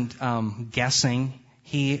wasn't guessing.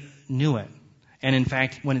 He knew it. And in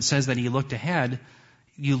fact, when it says that he looked ahead,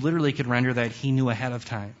 you literally could render that he knew ahead of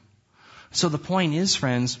time. So the point is,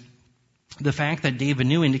 friends, the fact that David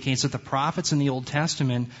knew indicates that the prophets in the Old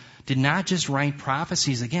Testament did not just write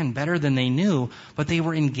prophecies, again, better than they knew, but they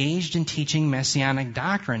were engaged in teaching messianic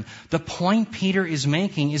doctrine. The point Peter is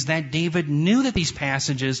making is that David knew that these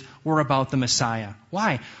passages were about the Messiah.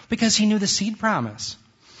 Why? Because he knew the seed promise.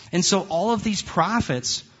 And so all of these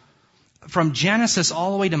prophets, from Genesis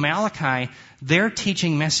all the way to Malachi, they're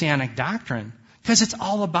teaching messianic doctrine. Because it's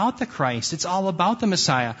all about the Christ. It's all about the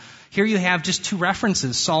Messiah. Here you have just two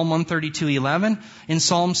references, Psalm 132:11 and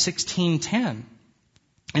Psalm 16:10.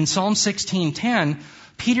 In Psalm 16:10,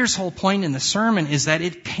 Peter's whole point in the sermon is that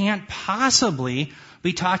it can't possibly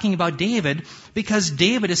be talking about David because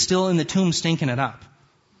David is still in the tomb stinking it up.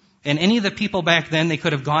 And any of the people back then, they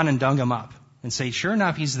could have gone and dug him up and say, sure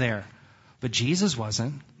enough, he's there. But Jesus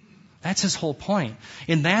wasn't. That's his whole point.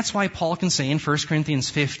 And that's why Paul can say in 1 Corinthians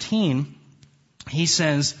 15, he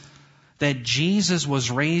says that Jesus was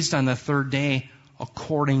raised on the third day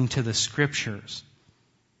according to the Scriptures.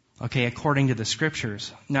 Okay, according to the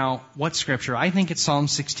Scriptures. Now, what Scripture? I think it's Psalm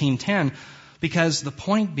 16:10, because the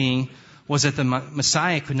point being was that the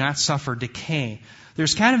Messiah could not suffer decay.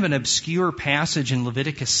 There's kind of an obscure passage in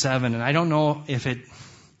Leviticus 7, and I don't know if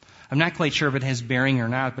I'm not quite sure if it has bearing or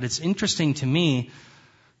not, but it's interesting to me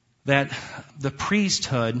that the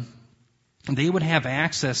priesthood, they would have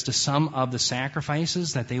access to some of the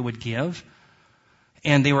sacrifices that they would give,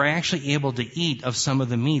 and they were actually able to eat of some of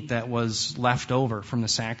the meat that was left over from the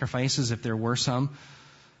sacrifices, if there were some.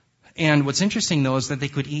 And what's interesting, though, is that they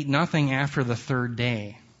could eat nothing after the third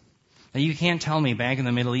day. Now, you can't tell me back in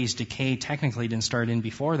the Middle East, decay technically didn't start in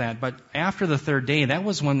before that, but after the third day, that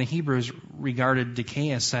was when the Hebrews regarded decay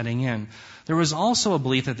as setting in. There was also a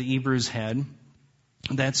belief that the Hebrews had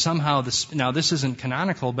that somehow, now this isn't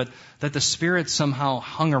canonical, but that the spirit somehow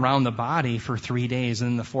hung around the body for 3 days, and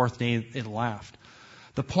then the fourth day it left.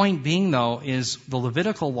 The point being, though, is the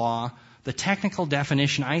Levitical law, the technical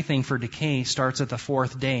definition, I think, for decay starts at the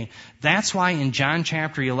fourth day. That's why in John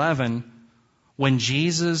chapter 11, when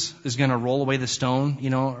Jesus is going to roll away the stone, he's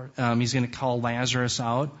going to call Lazarus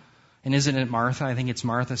out. And isn't it Martha? I think it's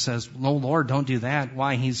Martha says, no, Lord, don't do that.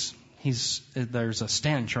 Why? There's a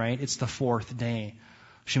stench, right? It's the fourth day.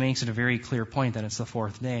 She makes it a very clear point that it's the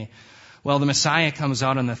fourth day. Well, the Messiah comes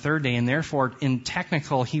out on the third day, and therefore, in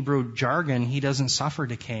technical Hebrew jargon, he doesn't suffer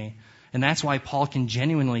decay. And that's why Paul can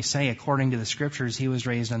genuinely say, according to the Scriptures, he was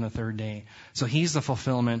raised on the third day. So he's the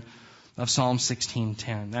fulfillment of Psalm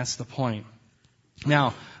 16:10. That's the point.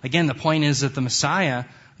 Now, again, the point is that the Messiah,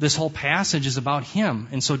 this whole passage is about him.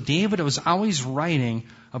 And so David was always writing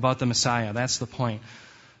about the Messiah. That's the point.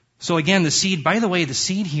 So again, the seed, by the way, the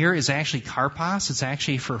seed here is actually karpos. It's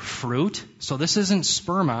actually for fruit. So this isn't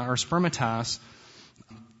sperma or spermatos.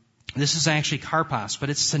 This is actually karpos,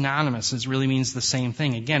 but it's synonymous. It really means the same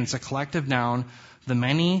thing. Again, it's a collective noun. The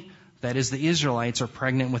many, that is the Israelites, are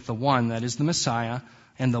pregnant with the one, that is the Messiah,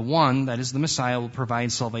 and the one, that is the Messiah, will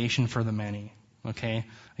provide salvation for the many. Okay?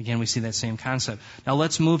 Again, we see that same concept. Now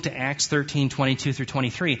let's move to Acts 13:22 through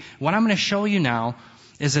 23. What I'm going to show you now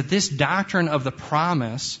is that this doctrine of the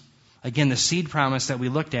promise, again, the seed promise that we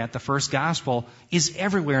looked at, the first gospel, is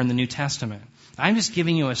everywhere in the New Testament. I'm just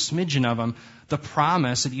giving you a smidgen of them. The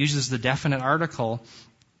promise, it uses the definite article.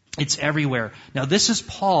 It's everywhere. Now, this is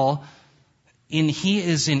Paul, he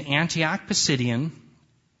is in Antioch Pisidian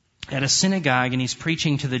at a synagogue, and he's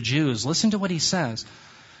preaching to the Jews. Listen to what he says.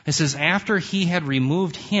 It says, after he had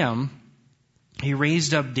removed him, He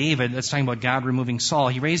raised up David, that's talking about God removing Saul.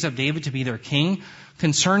 He raised up David to be their king,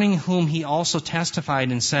 concerning whom he also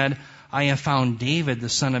testified and said, I have found David, the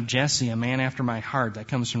son of Jesse, a man after my heart. That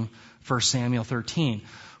comes from 1 Samuel 13,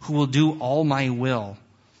 who will do all my will.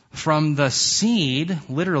 From the seed,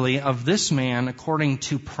 literally, of this man, according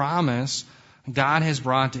to promise, God has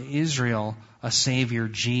brought to Israel a Savior,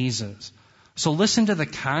 Jesus. So listen to the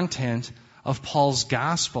content of Paul's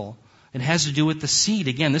gospel. It has to do with the seed.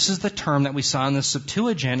 Again, this is the term that we saw in the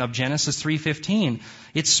Septuagint of Genesis 3:15.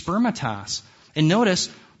 It's spermatos. And notice,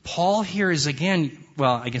 Paul here is again,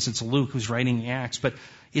 well, I guess it's Luke who's writing the Acts, but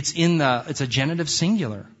it's a genitive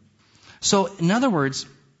singular. So, in other words,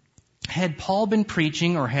 had Paul been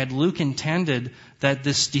preaching or had Luke intended that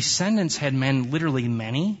this descendants had meant literally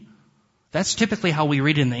many? That's typically how we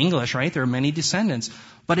read it in the English, right? There are many descendants.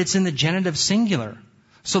 But it's in the genitive singular.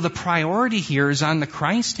 So the priority here is on the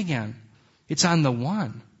Christ again. It's on the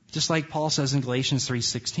one. Just like Paul says in Galatians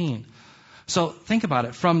 3:16. So think about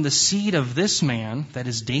it. From the seed of this man, that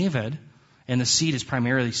is David, and the seed is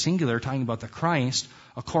primarily singular, talking about the Christ,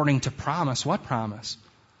 according to promise. What promise?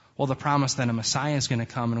 Well, the promise that a Messiah is going to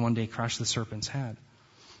come and one day crush the serpent's head.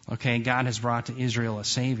 Okay, God has brought to Israel a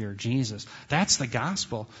Savior, Jesus. That's the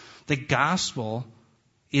gospel. The gospel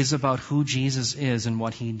is about who Jesus is and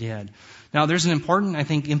what He did. Now, there's an important, I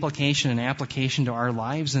think, implication and application to our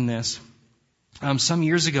lives in this. Some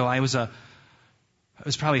years ago, it was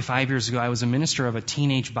probably 5 years ago, I was a minister of a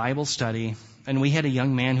teenage Bible study, and we had a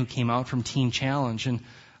young man who came out from Teen Challenge, and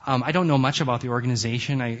I don't know much about the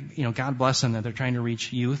organization. God bless them that they're trying to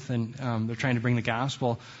reach youth and they're trying to bring the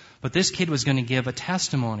gospel. But this kid was going to give a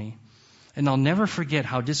testimony. And I'll never forget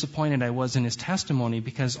how disappointed I was in his testimony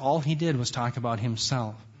because all he did was talk about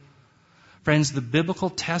himself. Friends, the biblical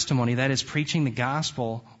testimony, that is preaching the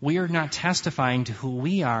gospel, we are not testifying to who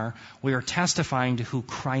we are testifying to who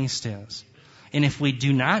Christ is. And if we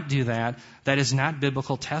do not do that, that is not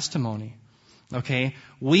biblical testimony. Okay?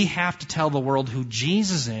 We have to tell the world who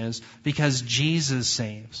Jesus is because Jesus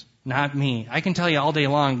saves, not me. I can tell you all day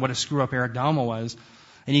long what a screw-up Eric Dalma was,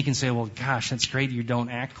 and you can say, well, gosh, that's great you don't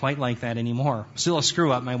act quite like that anymore. Still a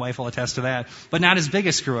screw-up, my wife will attest to that, but not as big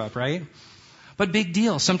a screw-up, right? But big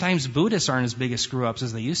deal. Sometimes Buddhists aren't as big a screw-ups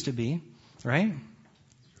as they used to be, right?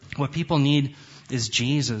 What people need is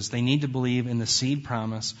Jesus. They need to believe in the seed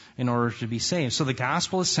promise in order to be saved. So the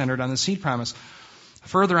gospel is centered on the seed promise.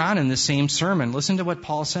 Further on in this same sermon, listen to what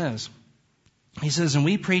Paul says. He says, and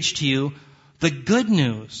we preach to you the good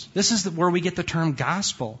news. This is where we get the term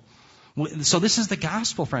gospel. So this is the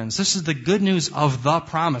gospel, friends. This is the good news of the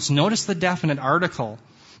promise. Notice the definite article.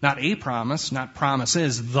 Not a promise, not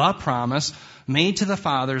promises, the promise made to the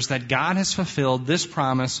fathers that God has fulfilled this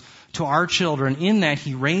promise to our children in that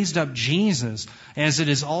He raised up Jesus, as it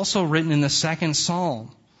is also written in the second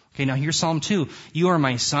Psalm. Okay, now here's Psalm 2. You are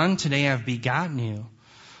my son, today I have begotten you.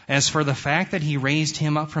 As for the fact that He raised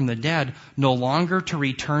Him up from the dead, no longer to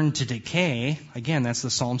return to decay, again, that's the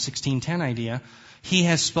Psalm 16:10 idea, He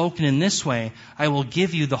has spoken in this way, I will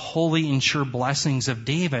give you the holy and sure blessings of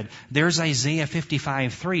David. There's Isaiah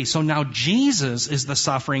 55:3. So now Jesus is the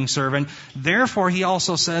suffering servant. Therefore, He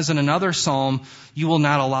also says in another psalm, you will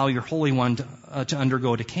not allow your Holy One to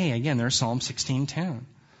undergo decay. Again, there's Psalm 16:10.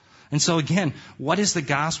 And so again, what is the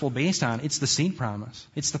gospel based on? It's the seed promise.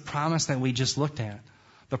 It's the promise that we just looked at.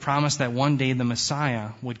 The promise that one day the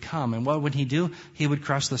Messiah would come. And what would He do? He would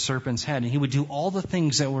crush the serpent's head. And He would do all the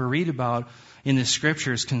things that we read about in the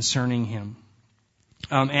Scriptures concerning Him.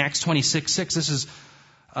 Acts 26:6, this is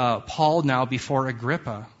Paul now before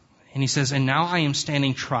Agrippa. And he says, and now I am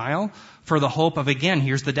standing trial for the hope of, again,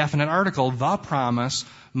 here's the definite article, the promise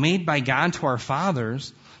made by God to our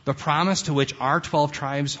fathers, the promise to which our 12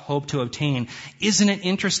 tribes hope to obtain. Isn't it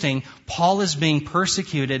interesting? Paul is being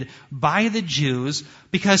persecuted by the Jews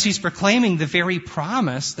because he's proclaiming the very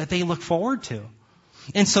promise that they look forward to.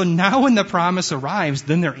 And so now when the promise arrives,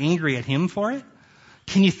 then they're angry at him for it?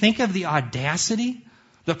 Can you think of the audacity?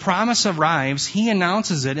 The promise arrives, he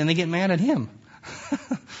announces it, and they get mad at him.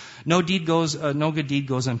 No good deed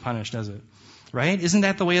goes unpunished, does it? Right? Isn't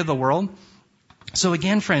that the way of the world? So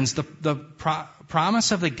again, friends, the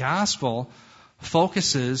promise of the gospel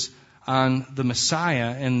focuses on the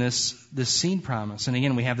Messiah and this seed promise. And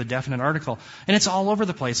again, we have the definite article. And it's all over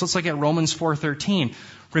the place. Let's look at Romans 4:13.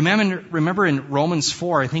 Remember in Romans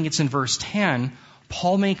 4, I think it's in verse 10,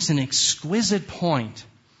 Paul makes an exquisite point.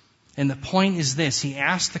 And the point is this. He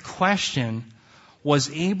asked the question, was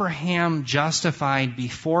Abraham justified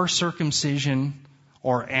before circumcision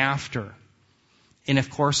or after? And of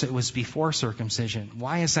course, it was before circumcision.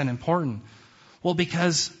 Why is that important? Well,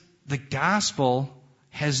 because the gospel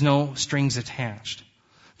has no strings attached.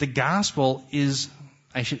 the gospel is,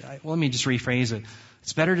 let me just rephrase it.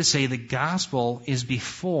 It's better to say the gospel is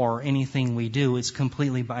before anything we do. It's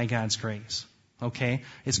completely by God's grace. Okay?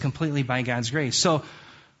 It's completely by God's grace. So,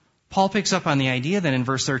 Paul picks up on the idea that in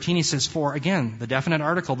verse 13 he says, for, again, the definite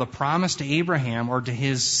article, the promise to Abraham or to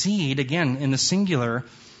his seed, again, in the singular,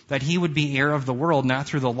 that he would be heir of the world, not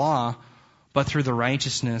through the law, but through the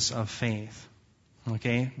righteousness of faith.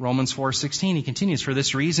 Okay? Romans 4:16, he continues, for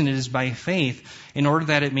this reason it is by faith, in order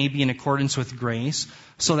that it may be in accordance with grace,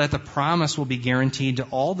 so that the promise will be guaranteed to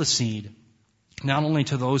all the seed, not only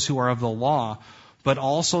to those who are of the law, but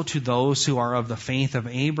also to those who are of the faith of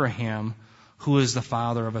Abraham, who is the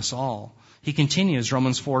father of us all. He continues,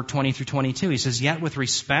 Romans 4:20 through 22. He says, yet with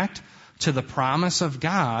respect to the promise of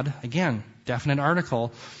God, again, definite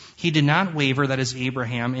article, he did not waver, that is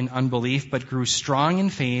Abraham, in unbelief, but grew strong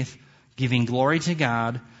in faith, giving glory to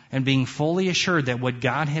God, and being fully assured that what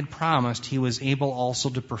God had promised, he was able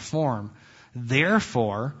also to perform.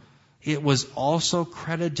 Therefore, it was also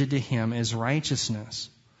credited to him as righteousness.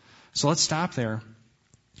 So let's stop there.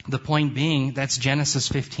 The point being, that's Genesis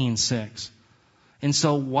 15:6. And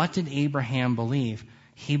so what did Abraham believe?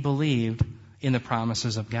 He believed in the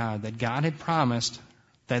promises of God, that God had promised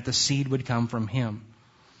that the seed would come from him.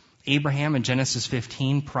 Abraham in Genesis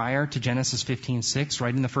 15, prior to Genesis 15:6,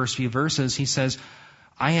 right in the first few verses, he says,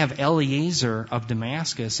 I have Eliezer of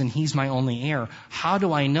Damascus, and he's my only heir. How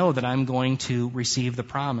do I know that I'm going to receive the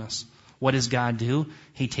promise? What does God do?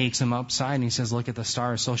 He takes him outside and he says, look at the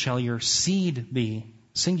stars, so shall your seed be,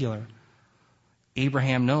 singular.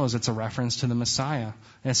 Abraham knows it's a reference to the Messiah.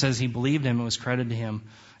 And it says he believed him, it was credited to him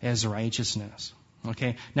as righteousness.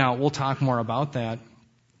 Okay, now we'll talk more about that.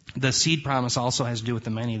 The seed promise also has to do with the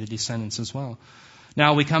many, the descendants as well.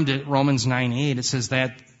 Now we come to Romans 9:8. It says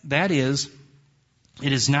that is,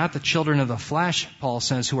 it is not the children of the flesh, Paul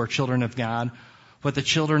says, who are children of God, but the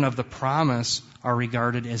children of the promise are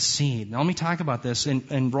regarded as seed. Now let me talk about this.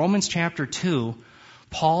 In Romans chapter 2,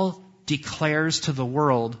 Paul declares to the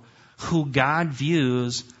world who God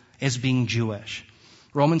views as being Jewish.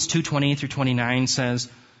 Romans 2:28 through 29 says,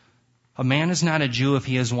 a man is not a Jew if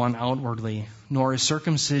he is one outwardly, nor is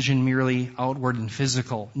circumcision merely outward and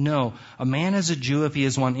physical. No, a man is a Jew if he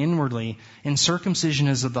is one inwardly, and circumcision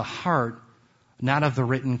is of the heart, not of the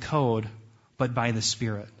written code, but by the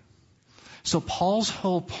Spirit. So Paul's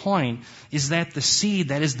whole point is that the seed,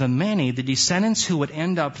 that is the many, the descendants who would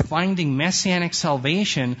end up finding messianic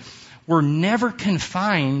salvation, were never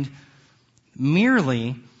confined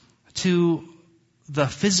merely to the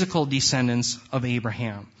physical descendants of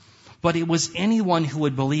Abraham. But it was anyone who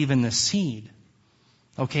would believe in the seed.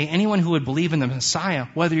 Okay, anyone who would believe in the Messiah,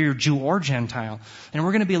 whether you're Jew or Gentile. And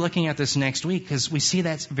we're going to be looking at this next week because we see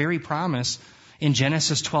that very promise in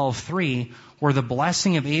Genesis 12:3, where the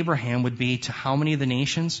blessing of Abraham would be to how many of the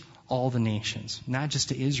nations? All the nations, not just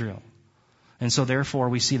to Israel. And so therefore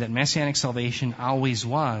we see that messianic salvation always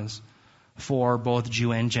was for both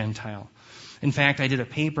Jew and Gentile. In fact, I did a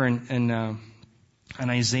paper on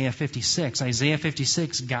Isaiah 56. Isaiah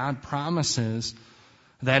 56, God promises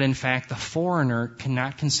that in fact the foreigner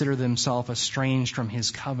cannot consider themselves estranged from his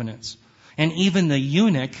covenants. And even the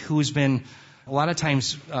eunuch who's been, a lot of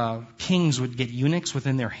times kings would get eunuchs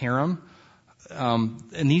within their harem,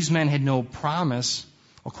 and these men had no promise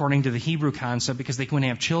according to the Hebrew concept because they couldn't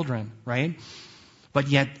have children, right? But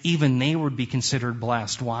yet even they would be considered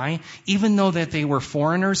blessed. Why? Even though that they were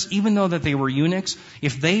foreigners, even though that they were eunuchs,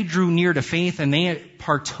 if they drew near to faith and they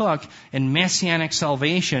partook in messianic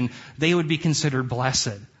salvation, they would be considered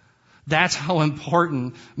blessed. That's how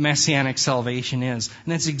important messianic salvation is.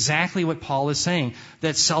 And that's exactly what Paul is saying.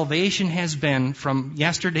 That salvation has been from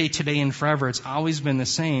yesterday, today, and forever. It's always been the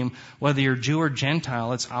same. Whether you're Jew or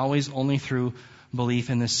Gentile, it's always only through belief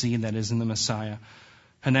in the seed that is in the Messiah.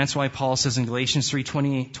 And that's why Paul says in Galatians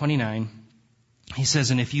 3:29, he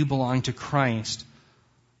says, and if you belong to Christ,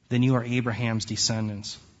 then you are Abraham's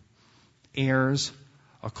descendants, heirs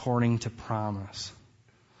according to promise.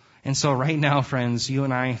 And so right now, friends, you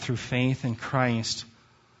and I, through faith in Christ,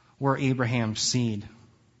 we're Abraham's seed.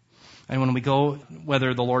 And when we go,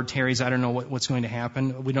 whether the Lord tarries, I don't know what's going to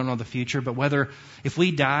happen. We don't know the future. But whether, if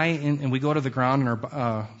we die and we go to the ground and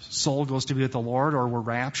our soul goes to be with the Lord, or we're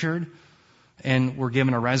raptured and we're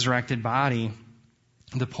given a resurrected body,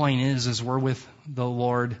 the point is we're with the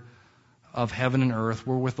Lord of heaven and earth.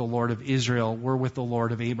 We're with the Lord of Israel. We're with the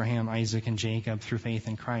Lord of Abraham, Isaac, and Jacob through faith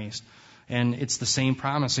in Christ. And it's the same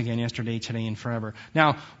promise again, yesterday, today, and forever.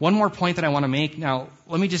 Now, one more point that I want to make. Now,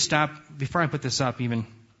 let me just stop before I put this up even.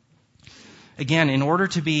 Again, in order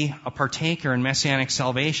to be a partaker in messianic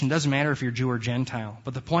salvation, it doesn't matter if you're Jew or Gentile.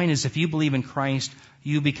 But the point is, if you believe in Christ,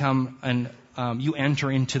 you become you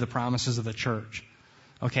enter into the promises of the church.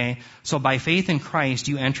 Okay? So by faith in Christ,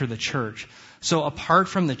 you enter the church. So apart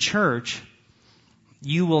from the church,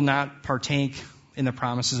 you will not partake in the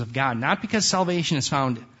promises of God. Not because salvation is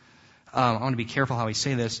found, I want to be careful how I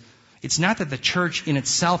say this. It's not that the church in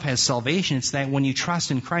itself has salvation. It's that when you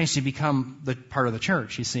trust in Christ, you become the part of the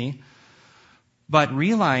church, you see. But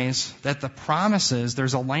realize that the promises,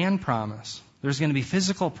 there's a land promise. There's going to be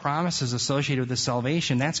physical promises associated with the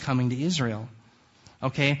salvation. That's coming to Israel.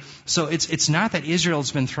 Okay? So it's not that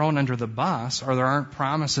Israel's been thrown under the bus or there aren't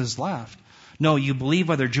promises left. No, you believe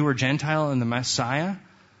whether Jew or Gentile in the Messiah,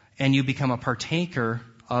 and you become a partaker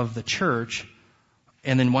of the church,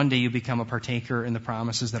 and then one day you become a partaker in the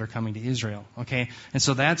promises that are coming to Israel. Okay? And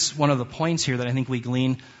so that's one of the points here that I think we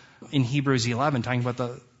glean in Hebrews 11, talking about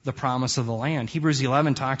the promise of the land. Hebrews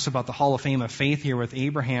 11 talks about the hall of fame of faith here with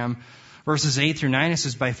Abraham. Verses 8 through 9, it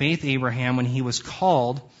says, by faith Abraham, when he was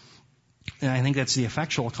called, and I think that's the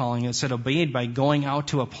effectual calling, it said, obeyed by going out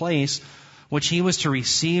to a place which he was to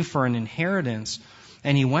receive for an inheritance.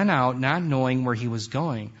 And he went out not knowing where he was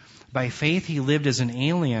going. By faith he lived as an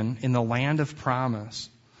alien in the land of promise,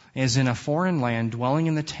 as in a foreign land, dwelling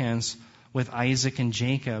in the tents with Isaac and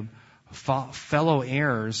Jacob, fellow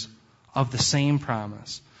heirs of the same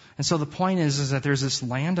promise. And so the point is that there's this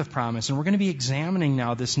land of promise, and we're going to be examining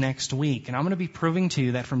now this next week. And I'm going to be proving to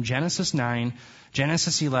you that from Genesis 9,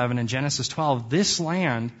 Genesis 11, and Genesis 12, this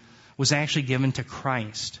land was actually given to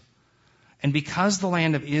Christ. And because the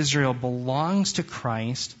land of Israel belongs to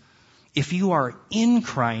Christ, if you are in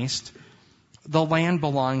Christ, the land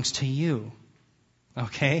belongs to you.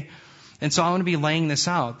 Okay? And so I want to be laying this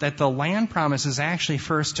out, that the land promise is actually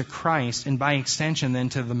first to Christ, and by extension then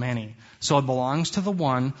to the many. So it belongs to the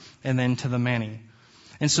one, and then to the many.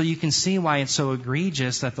 And so you can see why it's so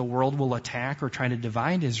egregious that the world will attack or try to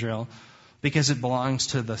divide Israel, because it belongs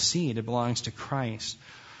to the seed, it belongs to Christ.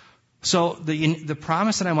 So the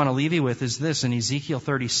promise that I want to leave you with is this, in Ezekiel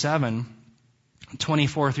 37,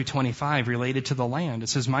 24 through 25, related to the land. It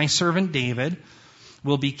says, my servant David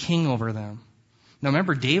will be king over them. Now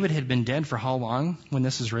remember, David had been dead for how long when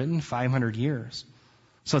this is written? 500 years.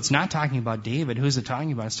 So it's not talking about David. Who is it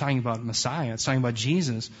talking about? It's talking about Messiah. It's talking about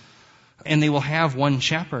Jesus. And they will have one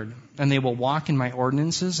shepherd, and they will walk in my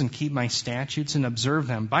ordinances and keep my statutes and observe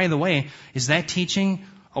them. By the way, is that teaching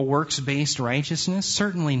a works-based righteousness?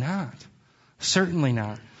 Certainly not. Certainly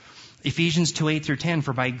not. Ephesians 2, 8 through 10,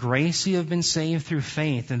 for by grace you have been saved through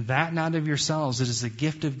faith, and that not of yourselves. It is the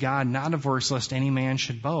gift of God, not of works, lest any man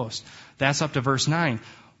should boast. That's up to verse 9.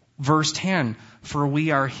 Verse 10, for we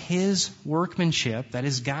are His workmanship, that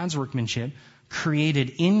is God's workmanship,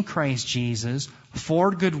 created in Christ Jesus for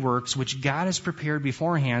good works, which God has prepared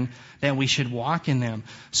beforehand that we should walk in them.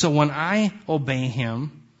 So when I obey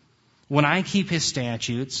Him, when I keep His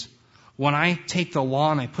statutes, when I take the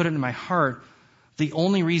law and I put it in my heart, the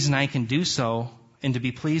only reason I can do so and to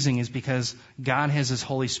be pleasing is because God has His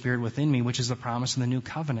Holy Spirit within me, which is the promise of the new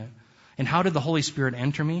covenant. And how did the Holy Spirit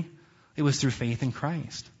enter me? It was through faith in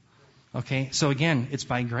Christ. Okay? So again, it's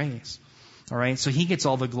by grace. All right? So He gets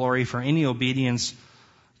all the glory for any obedience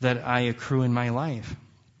that I accrue in my life.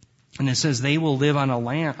 And it says, they will live on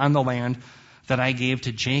the land that I gave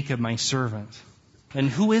to Jacob, my servant. And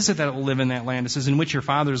who is it that will live in that land? It says, in which your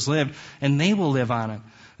fathers lived, and they will live on it.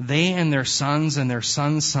 They and their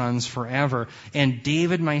sons' sons forever. And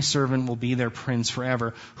David, my servant, will be their prince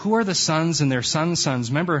forever. Who are the sons and their sons'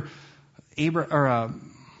 Remember,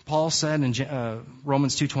 Paul said in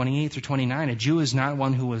Romans 2:28 through 29, a Jew is not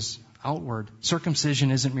one who was outward. Circumcision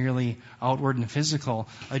isn't merely outward and physical.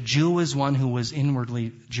 A Jew is one who was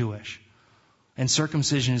inwardly Jewish. And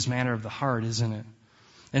circumcision is a matter of the heart, isn't it?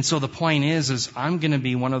 And so the point is I'm going to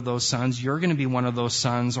be one of those sons. You're going to be one of those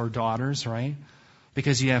sons or daughters, right?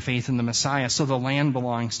 Because you have faith in the Messiah. So the land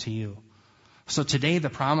belongs to you. So today the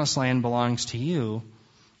promised land belongs to you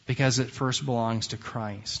because it first belongs to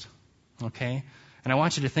Christ. Okay? And I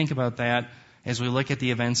want you to think about that as we look at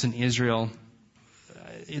the events in Israel.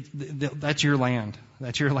 That's your land.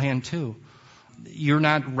 That's your land too. You're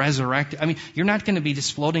not resurrected. I mean, you're not going to be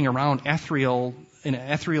just floating around an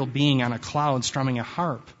ethereal being on a cloud strumming a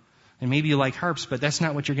harp. And maybe you like harps, but that's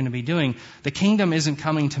not what you're going to be doing. The kingdom isn't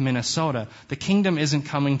coming to Minnesota. The kingdom isn't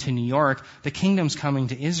coming to New York. The kingdom's coming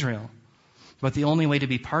to Israel. But the only way to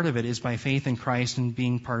be part of it is by faith in Christ and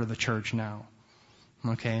being part of the church now.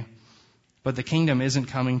 Okay? But the kingdom isn't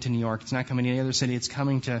coming to New York. It's not coming to any other city. It's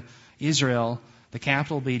coming to Israel. The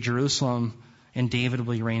capital will be Jerusalem, and David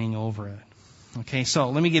will be reigning over it. Okay, so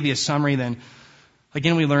let me give you a summary then.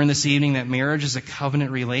 Again, we learned this evening that marriage is a covenant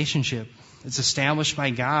relationship. It's established by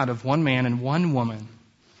God of one man and one woman.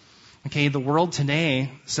 Okay, the world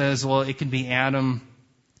today says, well, it can be Adam.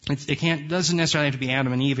 Doesn't necessarily have to be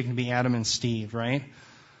Adam and Eve. It can be Adam and Steve, right?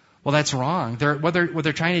 Well, that's wrong. What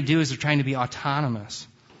they're trying to do is they're trying to be autonomous.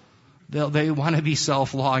 They want to be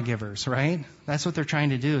self-lawgivers, right? That's what they're trying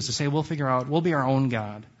to do, is to say, we'll be our own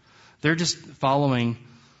God. They're just following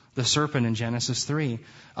the serpent in Genesis 3.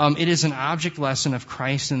 It is an object lesson of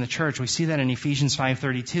Christ in the church. We see that in Ephesians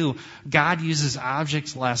 5:32. God uses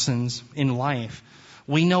object lessons in life.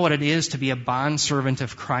 We know what it is to be a bondservant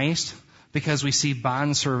of Christ because we see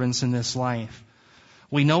bondservants in this life.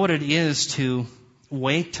 We know what it is to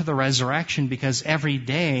wake to the resurrection because every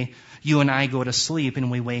day you and I go to sleep and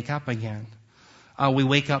we wake up again. We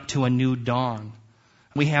wake up to a new dawn.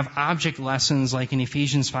 We have object lessons like in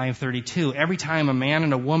Ephesians 5:32. Every time a man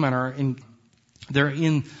and a woman they're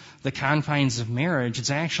in the confines of marriage, it's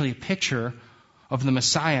actually a picture of the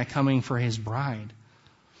Messiah coming for his bride.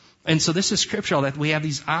 And so this is scriptural, that we have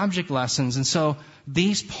these object lessons. And so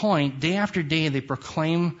these point, day after day, they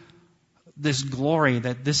proclaim this glory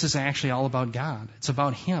that this is actually all about God. It's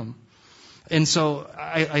about Him. And so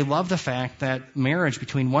I love the fact that marriage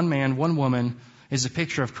between one man, one woman is a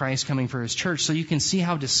picture of Christ coming for His church. So you can see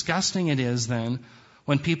how disgusting it is then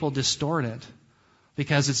when people distort it,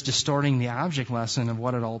 because it's distorting the object lesson of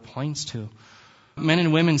what it all points to. Men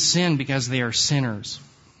and women sin because they are sinners.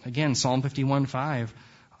 Again, Psalm 51:5.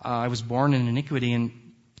 I was born in iniquity, and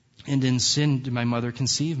in sin did my mother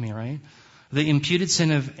conceive me, right? The imputed sin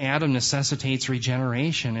of Adam necessitates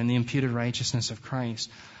regeneration and the imputed righteousness of Christ.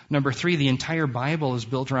 Number 3, the entire Bible is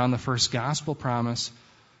built around the first gospel promise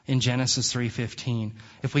in Genesis 3:15.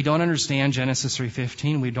 If we don't understand Genesis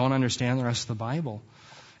 3:15, we don't understand the rest of the Bible.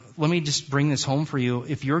 Let me just bring this home for you.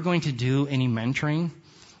 If you're going to do any mentoring,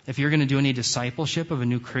 if you're going to do any discipleship of a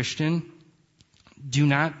new Christian, do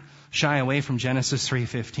not shy away from Genesis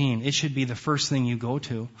 3:15. It should be the first thing you go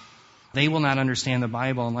to. They will not understand the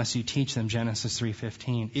Bible unless you teach them Genesis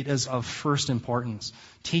 3:15. It is of first importance.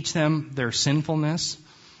 Teach them their sinfulness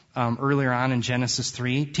earlier on in Genesis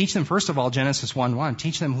 3. Teach them, first of all, Genesis 1:1.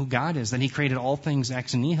 Teach them who God is, that He created all things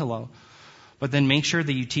ex nihilo. But then make sure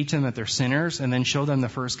that you teach them that they're sinners, and then show them the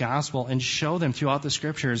first gospel, and show them throughout the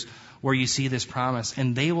scriptures where you see this promise.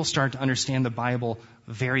 And they will start to understand the Bible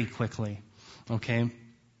very quickly. Okay?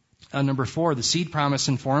 Number 4, the seed promise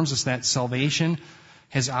informs us that salvation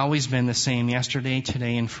has always been the same yesterday,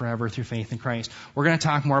 today, and forever through faith in Christ. We're going to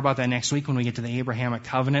talk more about that next week when we get to the Abrahamic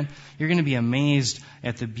covenant. You're going to be amazed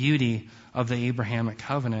at the beauty of the Abrahamic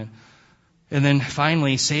covenant. And then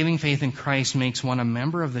finally, saving faith in Christ makes one a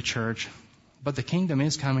member of the church, but the kingdom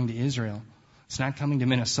is coming to Israel. It's not coming to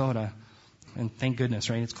Minnesota. And thank goodness,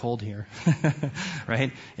 right? It's cold here,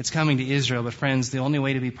 right? It's coming to Israel. But friends, the only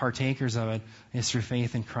way to be partakers of it is through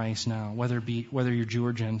faith in Christ now, whether you're Jew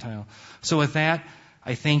or Gentile. So with that,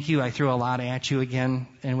 I thank you. I threw a lot at you again.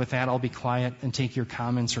 And with that, I'll be quiet and take your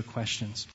comments or questions.